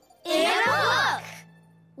In a book!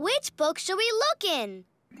 Which book should we look in?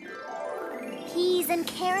 Peas and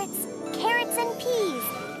carrots, carrots and peas.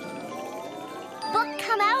 Book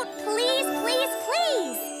come out, please, please,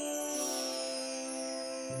 please.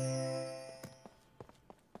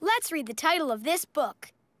 Let's read the title of this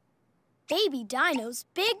book. Baby Dino's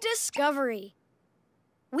Big Discovery.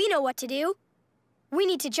 We know what to do. We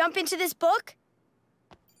need to jump into this book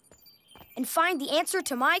and find the answer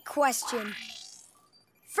to my question.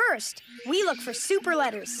 First, we look for super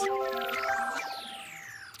letters.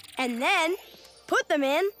 And then, put them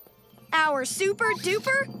in our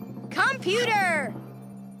super-duper computer.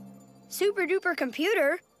 Super-duper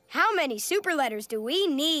computer? How many super letters do we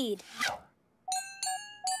need?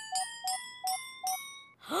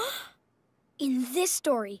 In this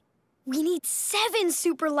story, we need 7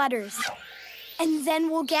 super letters. And then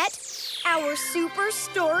we'll get our super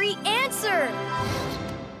story answer.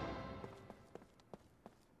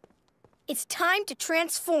 It's time to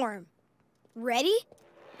transform. Ready?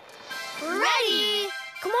 Ready!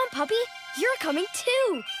 Come on, puppy. You're coming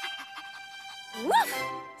too. Woof!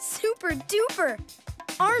 Super duper.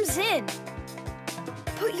 Arms in.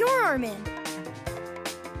 Put your arm in.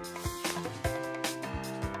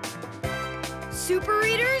 Super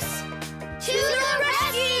readers, To the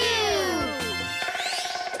rescue!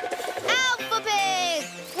 Alphabet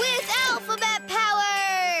with alphabet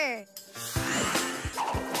power!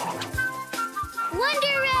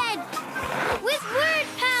 Wonder Red with word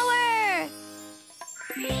power!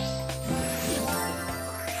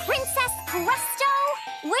 Princess Presto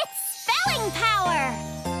with spelling power.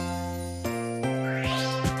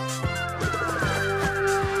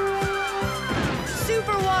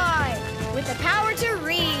 superwhy with the power to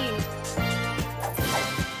read.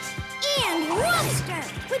 And Woofster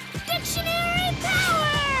with dictionary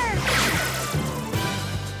power.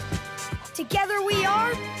 Together we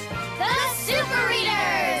are The Super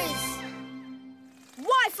Readers!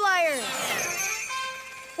 Why Flyers.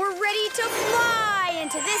 We're ready to fly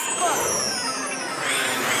into this book.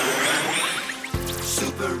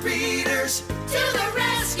 Super readers, To the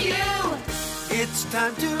rescue! it's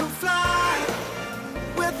time to fly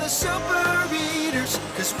with the super readers,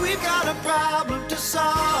 'cause we've got a problem to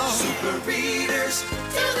solve. Super readers,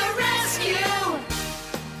 To the rescue!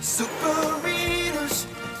 super readers,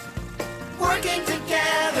 working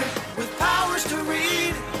together with powers to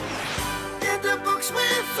read. Into books we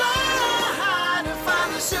fly to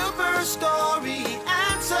find the super story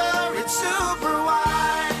answer. It's super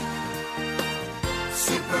why.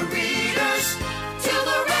 Super readers, to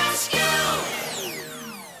the rescue.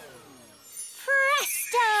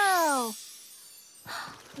 Presto!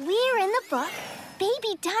 We're in the book,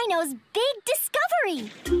 Baby Dino's Big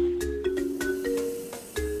Discovery.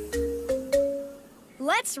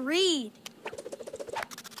 Let's read.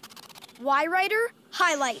 Y writer,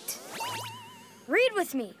 highlight. Read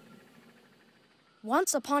with me.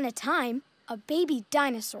 Once upon a time, a baby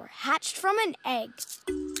dinosaur hatched from an egg.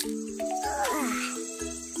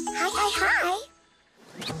 Hi, hi, hi.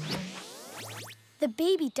 The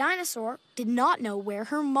baby dinosaur did not know where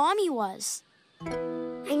her mommy was.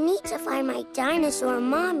 I need to find my dinosaur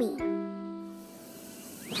mommy.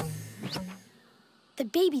 The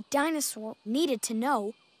baby dinosaur needed to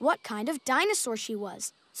know what kind of dinosaur she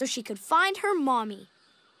was so she could find her mommy.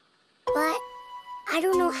 But I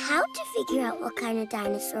don't know how to figure out what kind of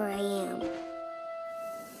dinosaur I am.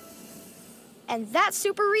 And that,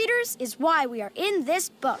 super readers, is why we are in this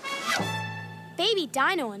book. Baby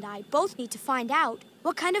Dino and I both need to find out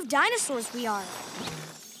what kind of dinosaurs we are.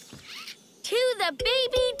 To the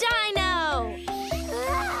baby dino!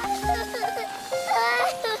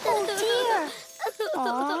 Oh, dear.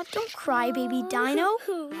 Aw, don't cry, baby Dino.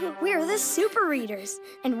 We're the super readers,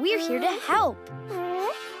 and we're here to help.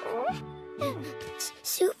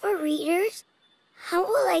 Super readers? How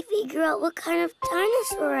will I figure out what kind of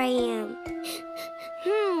dinosaur I am?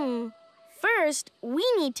 First, we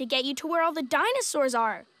need to get you to where all the dinosaurs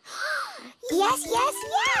are. Yes, yes,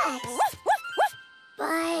 yes!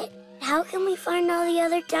 But how can we find all the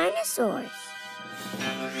other dinosaurs?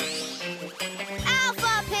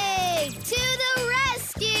 Alpha Pig, to the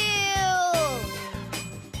rescue!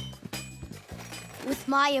 With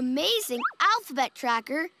my amazing alphabet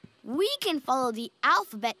tracker, we can follow the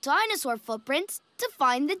alphabet dinosaur footprints to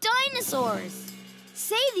find the dinosaurs.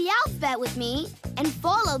 Say the alphabet with me and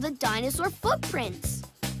follow the dinosaur footprints.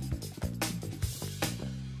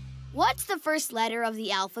 What's the first letter of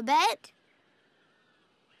the alphabet?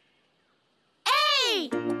 A!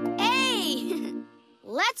 A!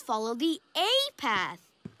 Let's follow the A path.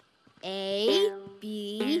 A,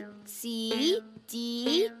 B, C,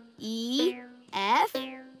 D, E, F,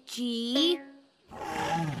 G.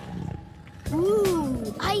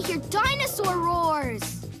 Ooh, I hear dinosaur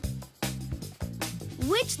roars.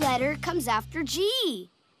 Which letter comes after G?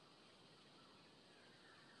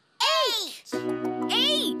 H!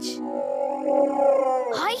 H!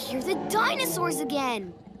 I hear the dinosaurs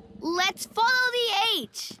again. Let's follow the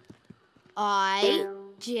H. I,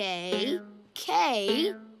 J,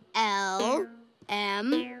 K, L,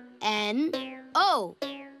 M, N, O.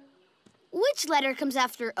 Which letter comes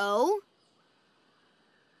after O?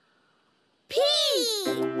 P!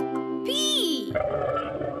 P!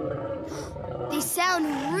 They sound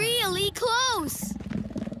really close.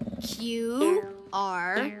 Q,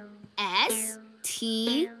 R, S,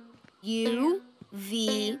 T, U,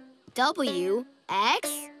 V, W,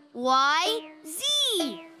 X, Y, Z.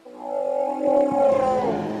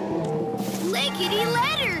 Lickety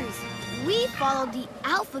letters! We followed the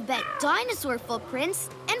alphabet dinosaur footprints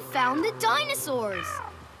and found the dinosaurs.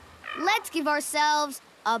 Let's give ourselves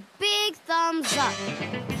a big thumbs up.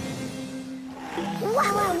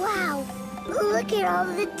 Wow, wow, wow. Look at all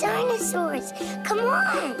the dinosaurs. Come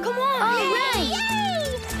on. Come on. All right.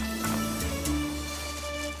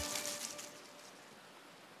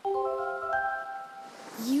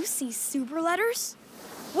 Yay! You see super letters?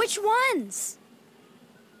 Which ones?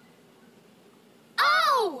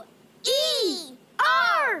 O! E!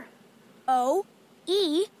 R!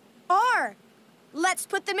 O-E-R. Let's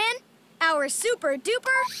put them in our super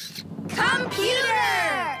duper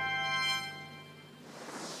computer.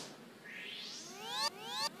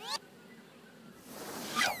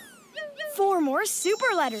 4 more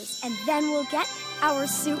super letters, and then we'll get our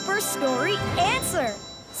super story answer.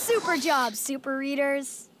 Super job, super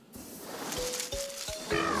readers.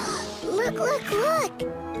 Look, look, look!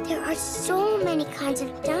 There are so many kinds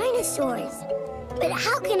of dinosaurs. But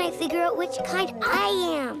how can I figure out which kind I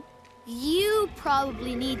am? You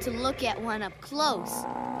probably need to look at one up close.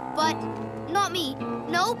 But not me.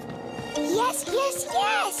 Nope. Yes, yes,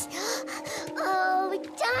 yes! Oh,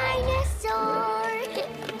 dinosaur!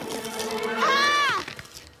 Ah!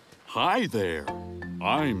 Hi there.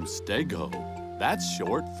 I'm Stego. That's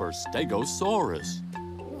short for Stegosaurus.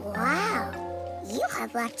 Wow, you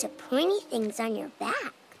have lots of pointy things on your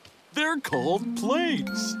back. They're called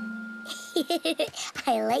plates.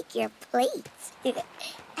 I like your plates.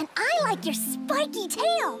 And I like your spiky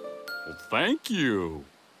tail. Well, thank you.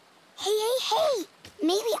 Hey, hey, hey!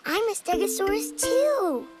 Maybe I'm a Stegosaurus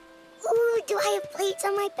too. Ooh, do I have plates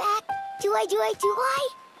on my back? Do I?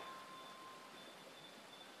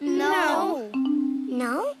 No.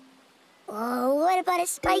 No? Oh, what about a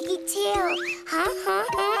spiky tail?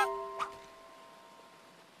 Huh?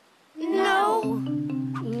 No.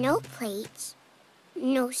 No plates,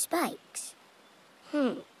 no spikes.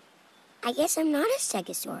 I guess I'm not a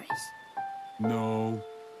Stegosaurus. No,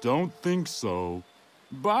 don't think so.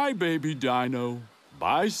 Bye, baby dino.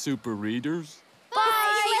 Bye, super readers.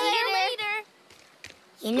 Bye, later.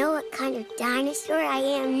 You know what kind of dinosaur I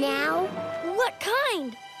am now? What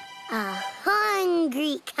kind? A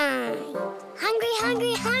hungry kind. Hungry.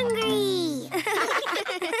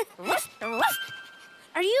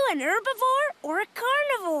 Are you an herbivore or a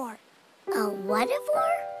carnivore? A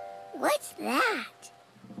whativore? What's that?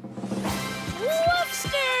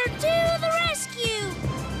 Woofster, to the rescue!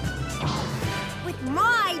 With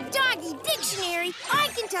my doggy dictionary, I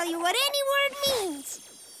can tell you what any word means.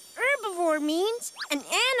 Herbivore means an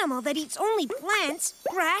animal that eats only plants,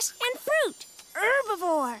 grass, and fruit.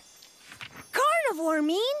 Herbivore. Carnivore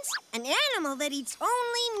means an animal that eats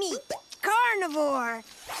only meat. Carnivore.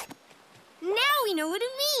 Now we know what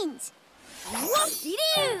it means.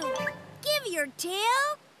 Whoop-de-doo! Give your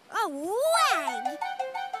tail a wag.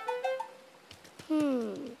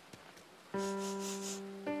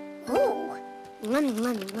 Oh, nom.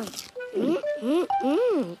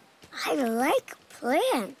 I like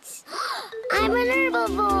plants. I'm an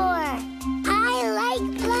herbivore. I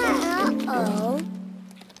like plants. Uh-oh.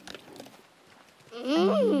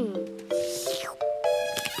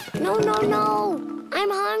 No.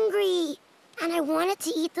 I'm hungry. And I wanted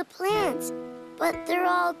to eat the plants, but they're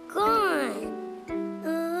all gone.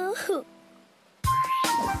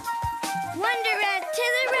 Wonder Rat to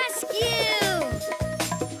the rescue!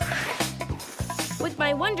 With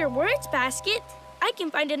my Wonder Words basket, I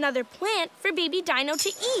can find another plant for baby dino to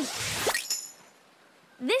eat.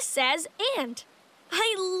 This says ant.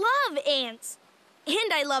 I love ants.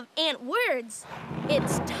 And I love ant words.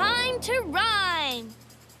 It's time to rhyme.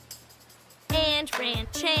 Ant,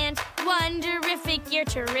 rant, chant, wonderific, you're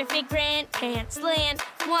terrific, rant, pant, slant,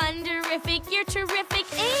 wonderific, you're terrific,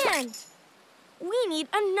 ant. We need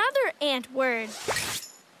another ant word.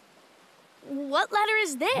 what letter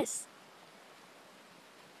is this?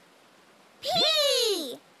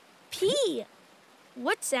 P! P.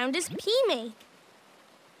 What sound does P make?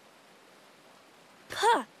 P.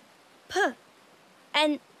 P.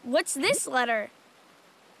 And what's this letter?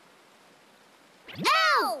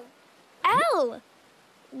 L! L.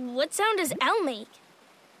 What sound does L make?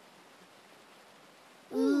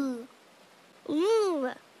 Ooh.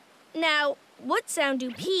 Ooh. Now, what sound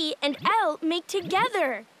do P and L make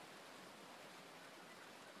together?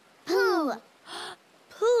 Pooh.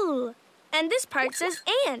 Pooh. And this part says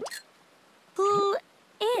ant. Pooh,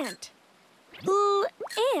 ant. Pooh,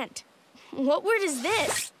 ant. What word is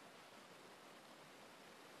this?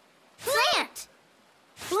 Plant!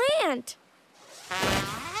 Plant.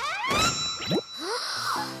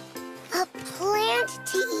 A plant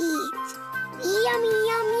to eat. Yummy,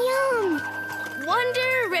 yum, yum.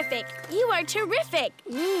 Wonderific. You are terrific.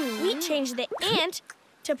 We changed the ant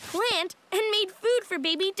to plant and made food for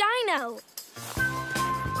baby Dino.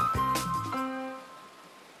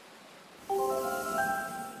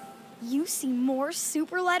 You see more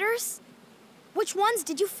super letters? Which ones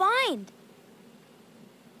did you find?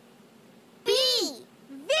 B!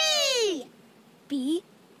 V! B,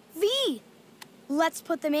 V. Let's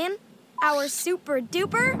put them in our super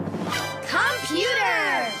duper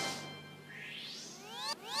computer.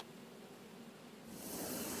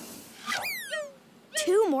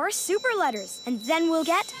 Two more super letters, and then we'll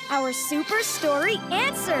get our super story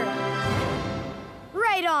answer.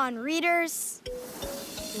 Right on, readers.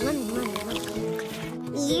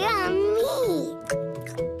 Yummy!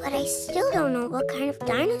 But I still don't know what kind of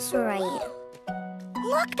dinosaur I am.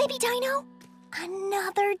 Look, baby Dino.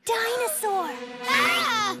 Another dinosaur.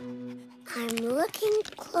 Ah! I'm looking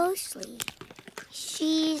closely.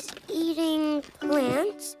 She's eating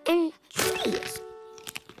plants and trees.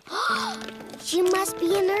 She must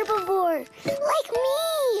be an herbivore, like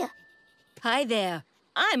me. Hi there.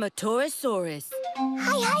 I'm a Torosaurus.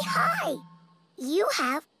 Hi. You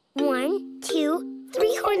have 1, 2,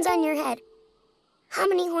 3 horns on your head. How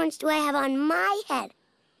many horns do I have on my head?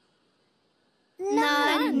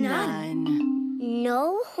 None.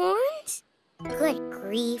 No horns? Good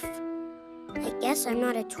grief. I guess I'm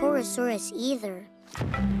not a Torosaurus either.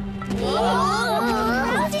 Whoa!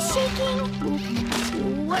 Earth is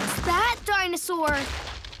shaking. What's that dinosaur?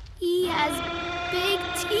 He has big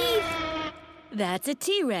teeth. That's a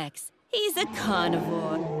T-Rex. He's a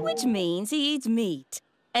carnivore, which means he eats meat.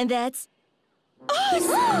 And that's us!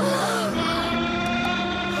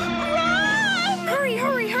 Hurry!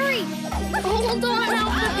 Hold on,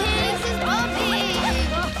 Alpha Pig! This is Puppy!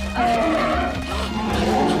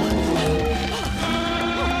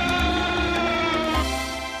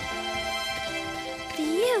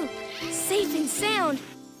 Phew! Safe and sound.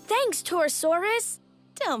 Thanks, Torosaurus.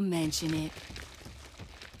 Don't mention it.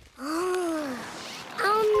 Oh,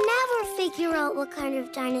 I'll never figure out what kind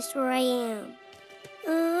of dinosaur I am.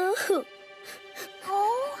 Oh,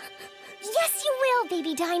 yes you will,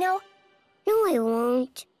 baby Dino. No, I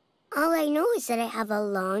won't. All I know is that I have a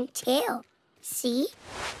long tail. See?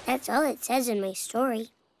 That's all it says in my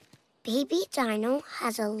story. Baby Dino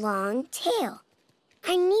has a long tail.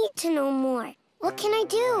 I need to know more. What can I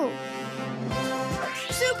do?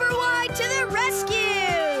 Superwhy to the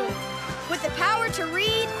rescue! With the power to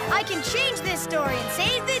read, I can change this story and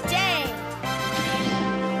save the day.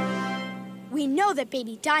 We know that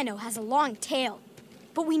baby Dino has a long tail,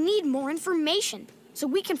 but we need more information so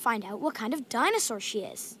we can find out what kind of dinosaur she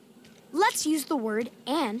is. Let's use the word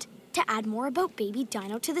 "and" to add more about baby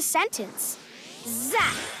Dino to the sentence.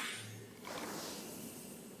 Zap!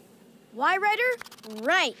 Why, writer?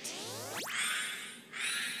 Right.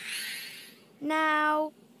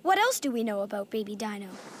 Now, what else do we know about baby Dino?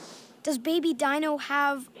 Does baby Dino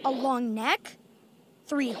have a long neck,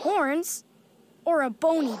 3 horns, or a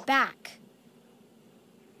bony back?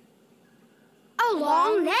 A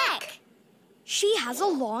long neck. She has a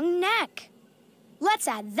long neck. Let's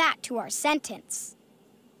add that to our sentence.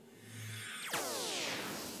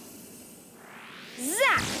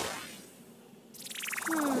 Zap!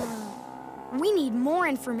 We need more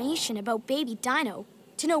information about baby Dino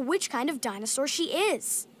to know which kind of dinosaur she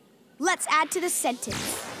is. Let's add to the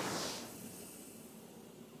sentence.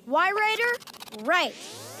 Why, writer? Right.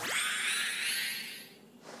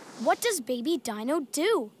 What does baby Dino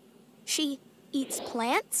do? She eats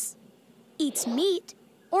plants, eats meat,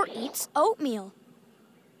 or eats oatmeal?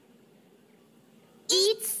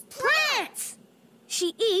 Eats plants.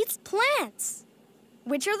 She eats plants.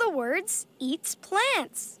 Which are the words eats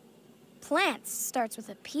plants? Plants starts with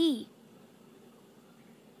a P.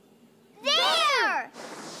 There!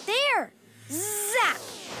 There! Zap!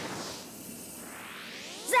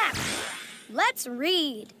 Let's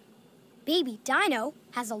read. Baby Dino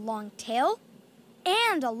has a long tail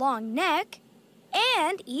and a long neck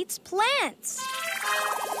and eats plants.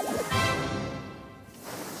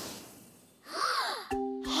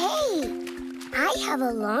 Hey, I have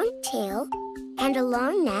a long tail and a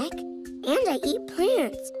long neck, and I eat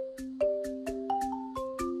plants.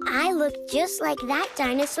 I look just like that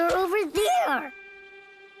dinosaur over there.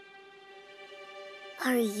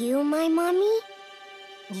 Are you my mommy?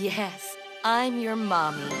 Yes, I'm your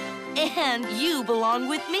mommy. And you belong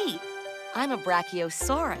with me. I'm a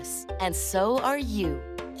Brachiosaurus, and so are you.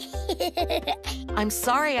 I'm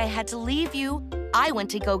sorry I had to leave you. I went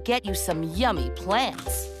to go get you some yummy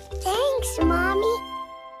plants. Thanks, Mommy.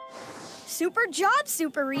 Super job,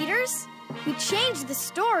 Super Readers. We changed the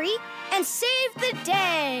story and saved the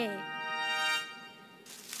day.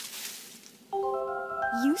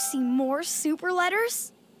 You see more super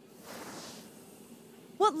letters?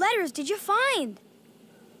 What letters did you find?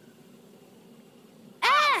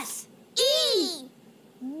 S, E.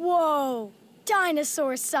 Whoa!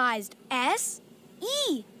 Dinosaur-sized S,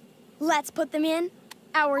 E. Let's put them in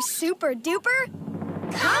our super duper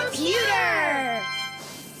computer!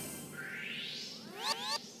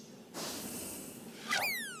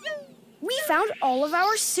 We found all of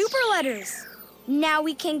our super letters. Now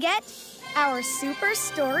we can get our super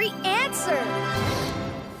story answer.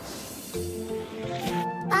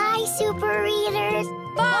 Bye, Super Readers.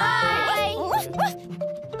 Bye!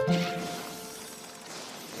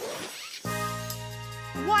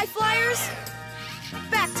 Why, Flyers?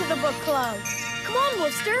 Back to the book club. Come on,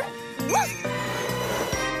 Woofster. Woof!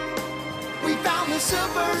 We found the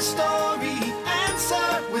super story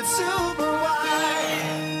answer with superwhy.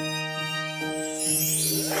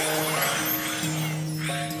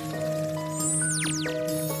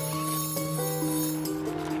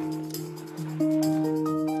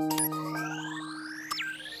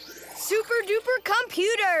 Super duper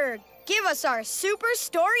computer, give us our super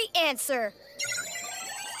story answer.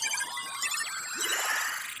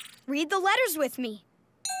 Read the letters with me.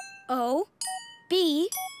 O, B,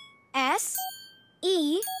 S,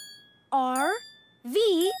 E, R,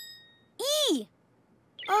 V, E.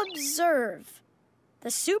 Observe.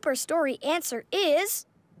 The super story answer is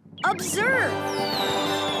observe.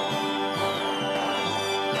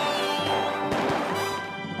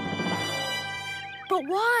 But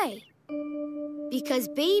why? Because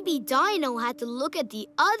Baby Dino had to look at the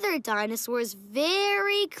other dinosaurs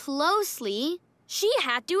very closely. She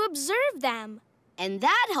had to observe them. And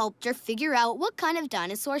that helped her figure out what kind of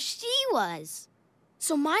dinosaur she was.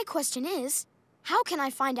 So my question is, how can I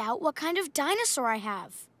find out what kind of dinosaur I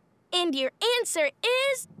have? And your answer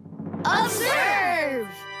is... Observe!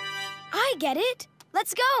 I get it.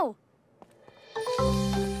 Let's go.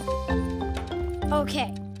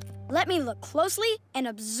 Okay, let me look closely and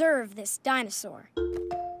observe this dinosaur.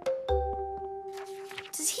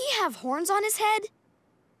 Does he have horns on his head?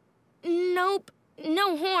 Nope,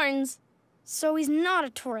 no horns. So he's not a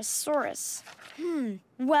Torosaurus.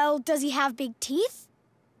 Well, does he have big teeth?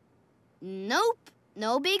 Nope,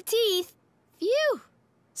 no big teeth. Phew.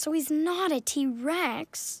 So he's not a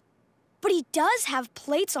T-Rex. But he does have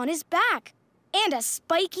plates on his back and a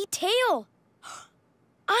spiky tail.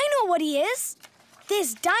 I know what he is.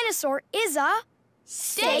 This dinosaur is a...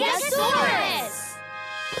 Stegosaurus!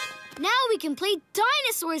 Now we can play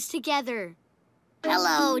dinosaurs together.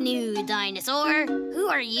 Hello, new dinosaur. Who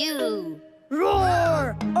are you?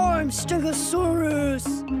 Roar! I'm Stegosaurus,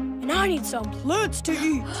 and I need some plants to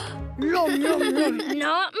eat. Yum, yum, yum.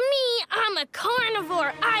 Not me. I'm a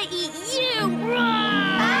carnivore. I eat you.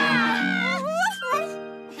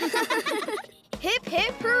 Hip,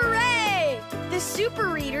 hip, hooray! The Super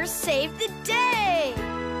Readers saved the day.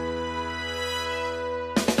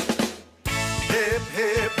 Hip,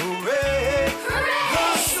 hip, hooray! Hooray!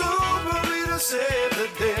 The Super Readers saved the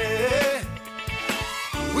day.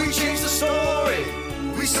 We changed the story.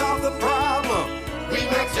 We solved the problem. We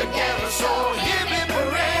worked together, so hip, hip,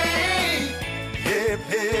 hooray! Hip,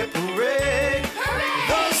 hip,